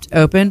 propped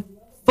open,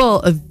 full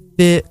of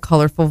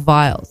colorful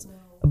vials.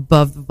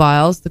 Above the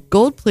vials, the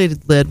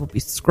gold-plated lid will be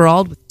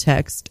scrawled with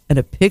text and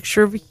a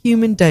picture of a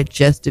human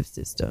digestive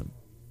system.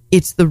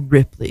 It's the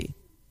Ripley,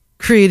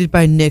 created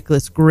by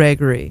Nicholas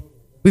Gregory.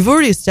 We've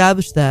already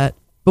established that,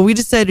 but we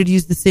decided to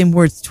use the same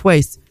words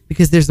twice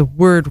because there's a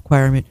word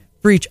requirement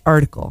for each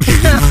article.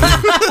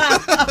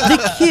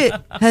 The kit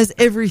has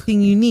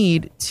everything you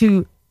need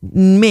to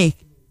make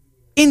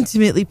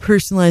intimately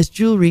personalized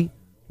jewelry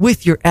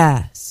with your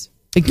ass.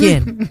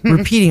 Again,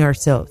 repeating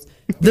ourselves.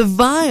 The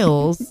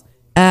vials,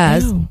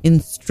 as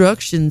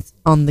instructions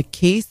on the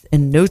case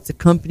and notes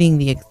accompanying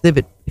the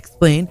exhibit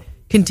explain,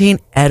 contain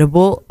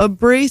edible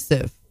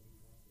abrasive.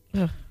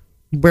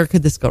 Where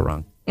could this go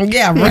wrong?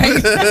 Yeah,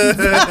 right.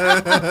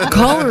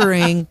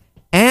 Coloring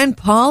and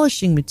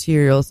polishing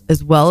materials,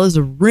 as well as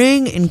a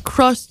ring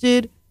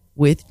encrusted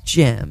with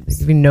gems.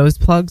 Give you nose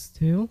plugs,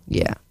 too.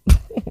 Yeah.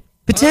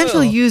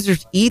 Potential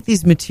users eat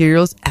these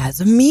materials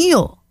as a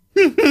meal.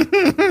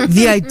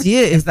 The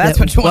idea is That's that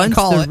what you wanna once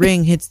call the it.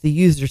 ring hits the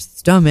user's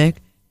stomach,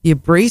 the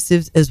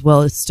abrasives as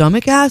well as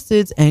stomach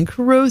acids and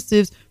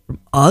corrosives from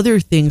other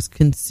things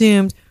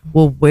consumed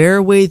will wear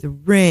away the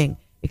ring,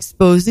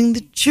 exposing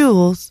the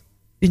jewels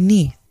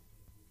beneath.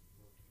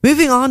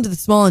 Moving on to the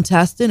small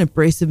intestine,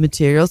 abrasive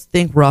materials,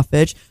 think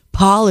roughage,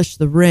 polish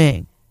the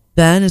ring.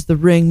 Then, as the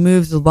ring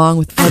moves along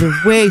with other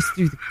waste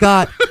through the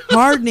gut,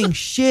 hardening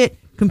shit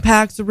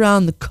compacts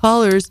around the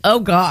colors Oh,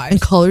 God.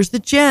 and colors the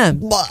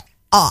gems.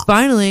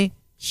 Finally,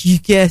 you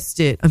guessed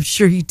it. I'm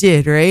sure you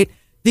did, right?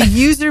 The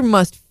user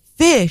must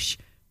fish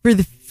for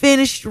the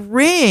finished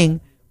ring,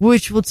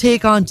 which will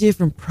take on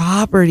different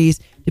properties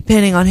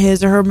depending on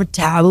his or her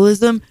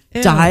metabolism,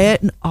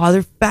 diet, and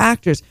other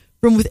factors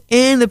from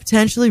within the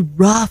potentially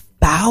rough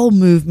bowel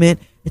movement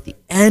at the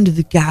end of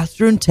the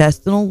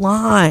gastrointestinal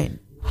line.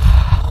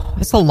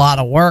 That's a lot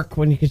of work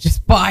when you could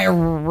just buy a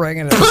ring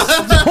at a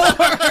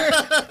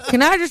store.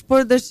 Can I just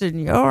put this in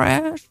your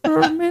ass for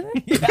a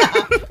minute?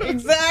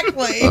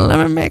 Exactly.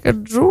 Let me make a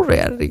jewelry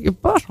out of your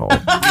butthole.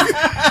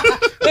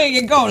 There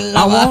you go,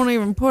 I Lola. won't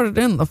even put it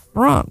in the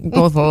front. It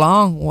goes a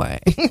long way.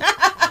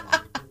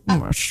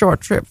 I'm a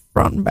short trip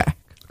front and back.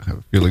 I have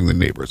a feeling the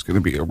neighbor's going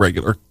to be a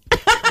regular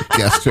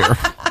guest here.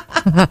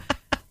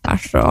 I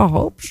sure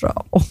hope so.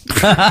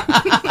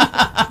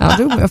 Now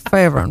do me a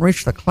favor and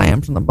reach the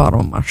clams in the bottom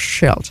of my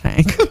shell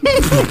tank.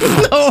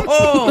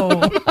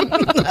 Oh.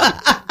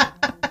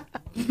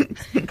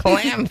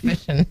 Clam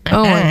fishing.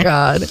 Oh my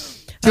God.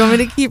 Do you want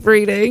me to keep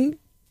reading?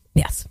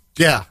 Yes.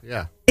 Yeah.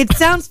 It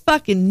sounds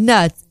fucking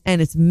nuts,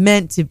 and it's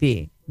meant to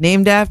be.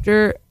 Named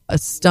after a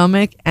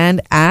stomach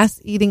and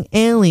ass-eating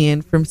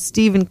alien from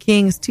Stephen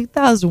King's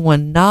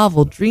 2001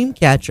 novel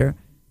Dreamcatcher,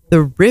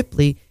 the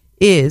Ripley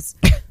is,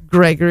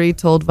 Gregory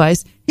told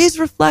Vice, his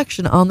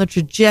reflection on the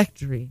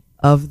trajectory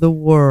of the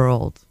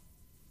world.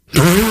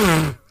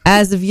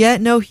 As of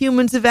yet, no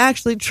humans have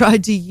actually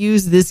tried to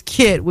use this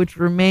kit, which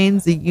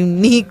remains a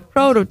unique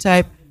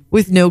prototype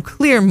with no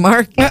clear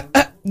market.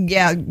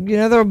 Yeah,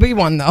 there'll be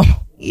one, though.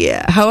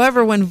 Yeah.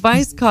 However, when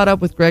Vice caught up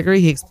with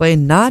Gregory, he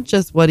explained not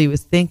just what he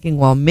was thinking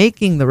while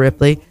making the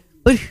Ripley,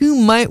 but who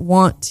might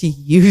want to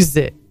use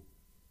it.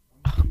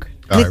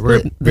 All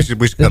right, we should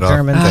cut off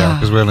Germans. there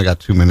because we only got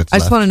 2 minutes I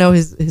left. just want to know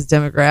his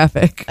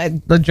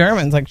demographic. The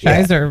Germans, like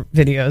Scheiser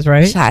videos,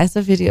 right?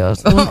 Scheiße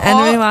videos. Und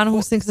anyone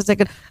who thinks that they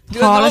could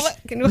polish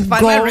Can you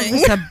find my ring?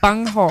 gold to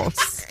bunghole.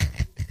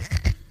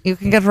 You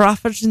can get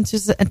roughage into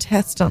the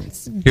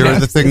intestines. Here are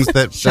the things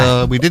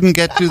that we didn't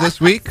get to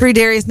this week.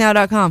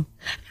 FreeDariusNow.com.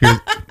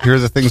 Here are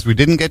the things we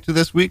didn't get to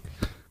this week.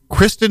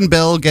 Kristen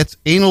Bell gets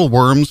anal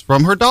worms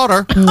from her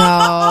daughter.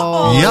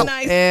 No. Yep.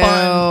 Nice Ew,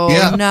 fun.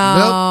 Yeah.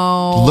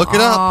 no. Nope. Look it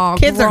up. Oh,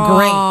 Kids are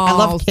great. I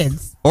love gross.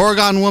 kids.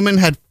 Oregon woman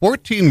had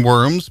 14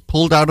 worms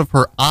pulled out of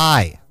her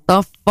eye.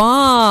 The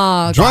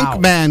fuck? Drunk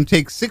man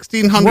takes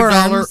 $1,600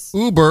 Worms.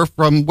 Uber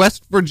from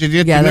West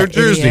Virginia Yeah, to New that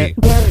Jersey. idiot.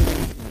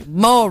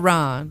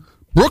 Moron.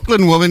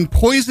 Brooklyn woman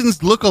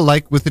poisons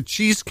look-alike with a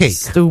cheesecake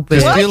Stupid.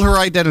 to steal her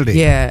identity.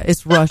 Yeah,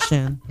 it's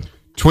Russian.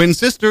 Twin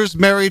sisters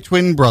marry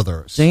twin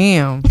brothers.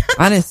 Damn.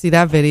 I didn't see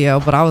that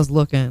video, but I was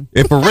looking.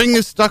 If a ring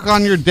is stuck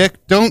on your dick,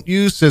 don't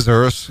use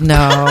scissors.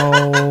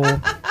 No.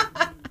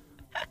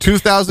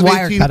 2018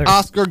 Wire cutters.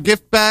 Oscar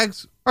gift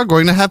bags are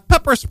going to have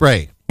pepper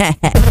spray in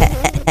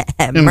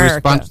America.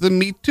 response to the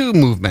Me Too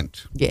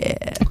movement.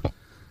 Yeah.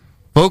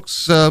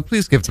 Folks,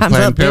 please give to Time's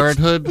Planned up, bitch.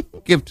 Parenthood,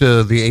 give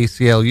to the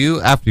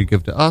ACLU. After you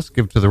give to us,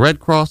 give to the Red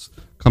Cross.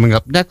 Coming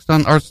up next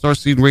on Art Star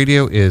Scene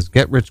Radio is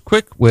Get Rich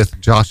Quick with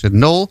Josh and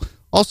Noel.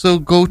 Also,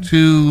 go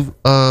to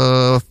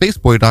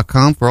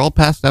Faceboy.com for all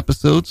past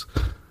episodes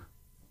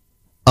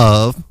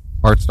of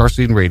Art Star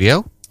Scene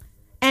Radio.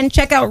 And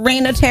check out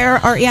Reina Terror,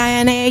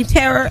 REINA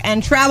Terror,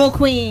 and Travel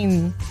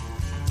Queen.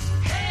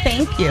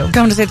 Thank you.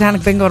 Come to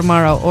Satanic Bingo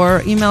tomorrow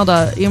or email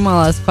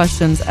us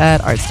questions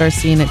at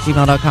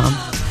artstarscene@gmail.com.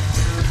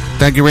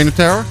 Thank you, Reina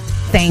Terror.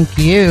 Thank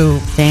you.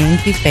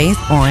 Thank you,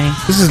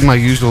 Faceboy. This is my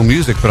usual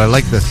music, but I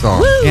like this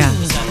song. Yeah.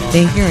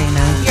 Thank you,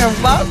 Rena. You're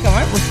welcome.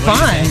 It was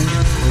fun.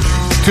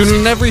 Tune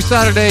in every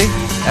Saturday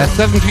at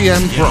 7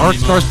 p.m. for Art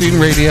Star Scene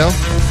Radio.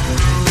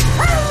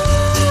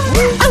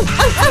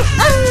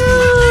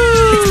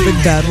 It's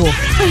Big Bad Wolf.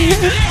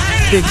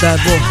 Big Bad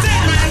Wolf.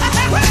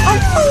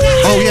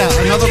 Oh yeah,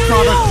 another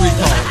product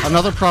recall.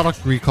 Another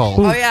product recall.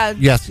 Oh, yeah.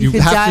 Yes, You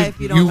could have die to. if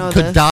you don't know could this. die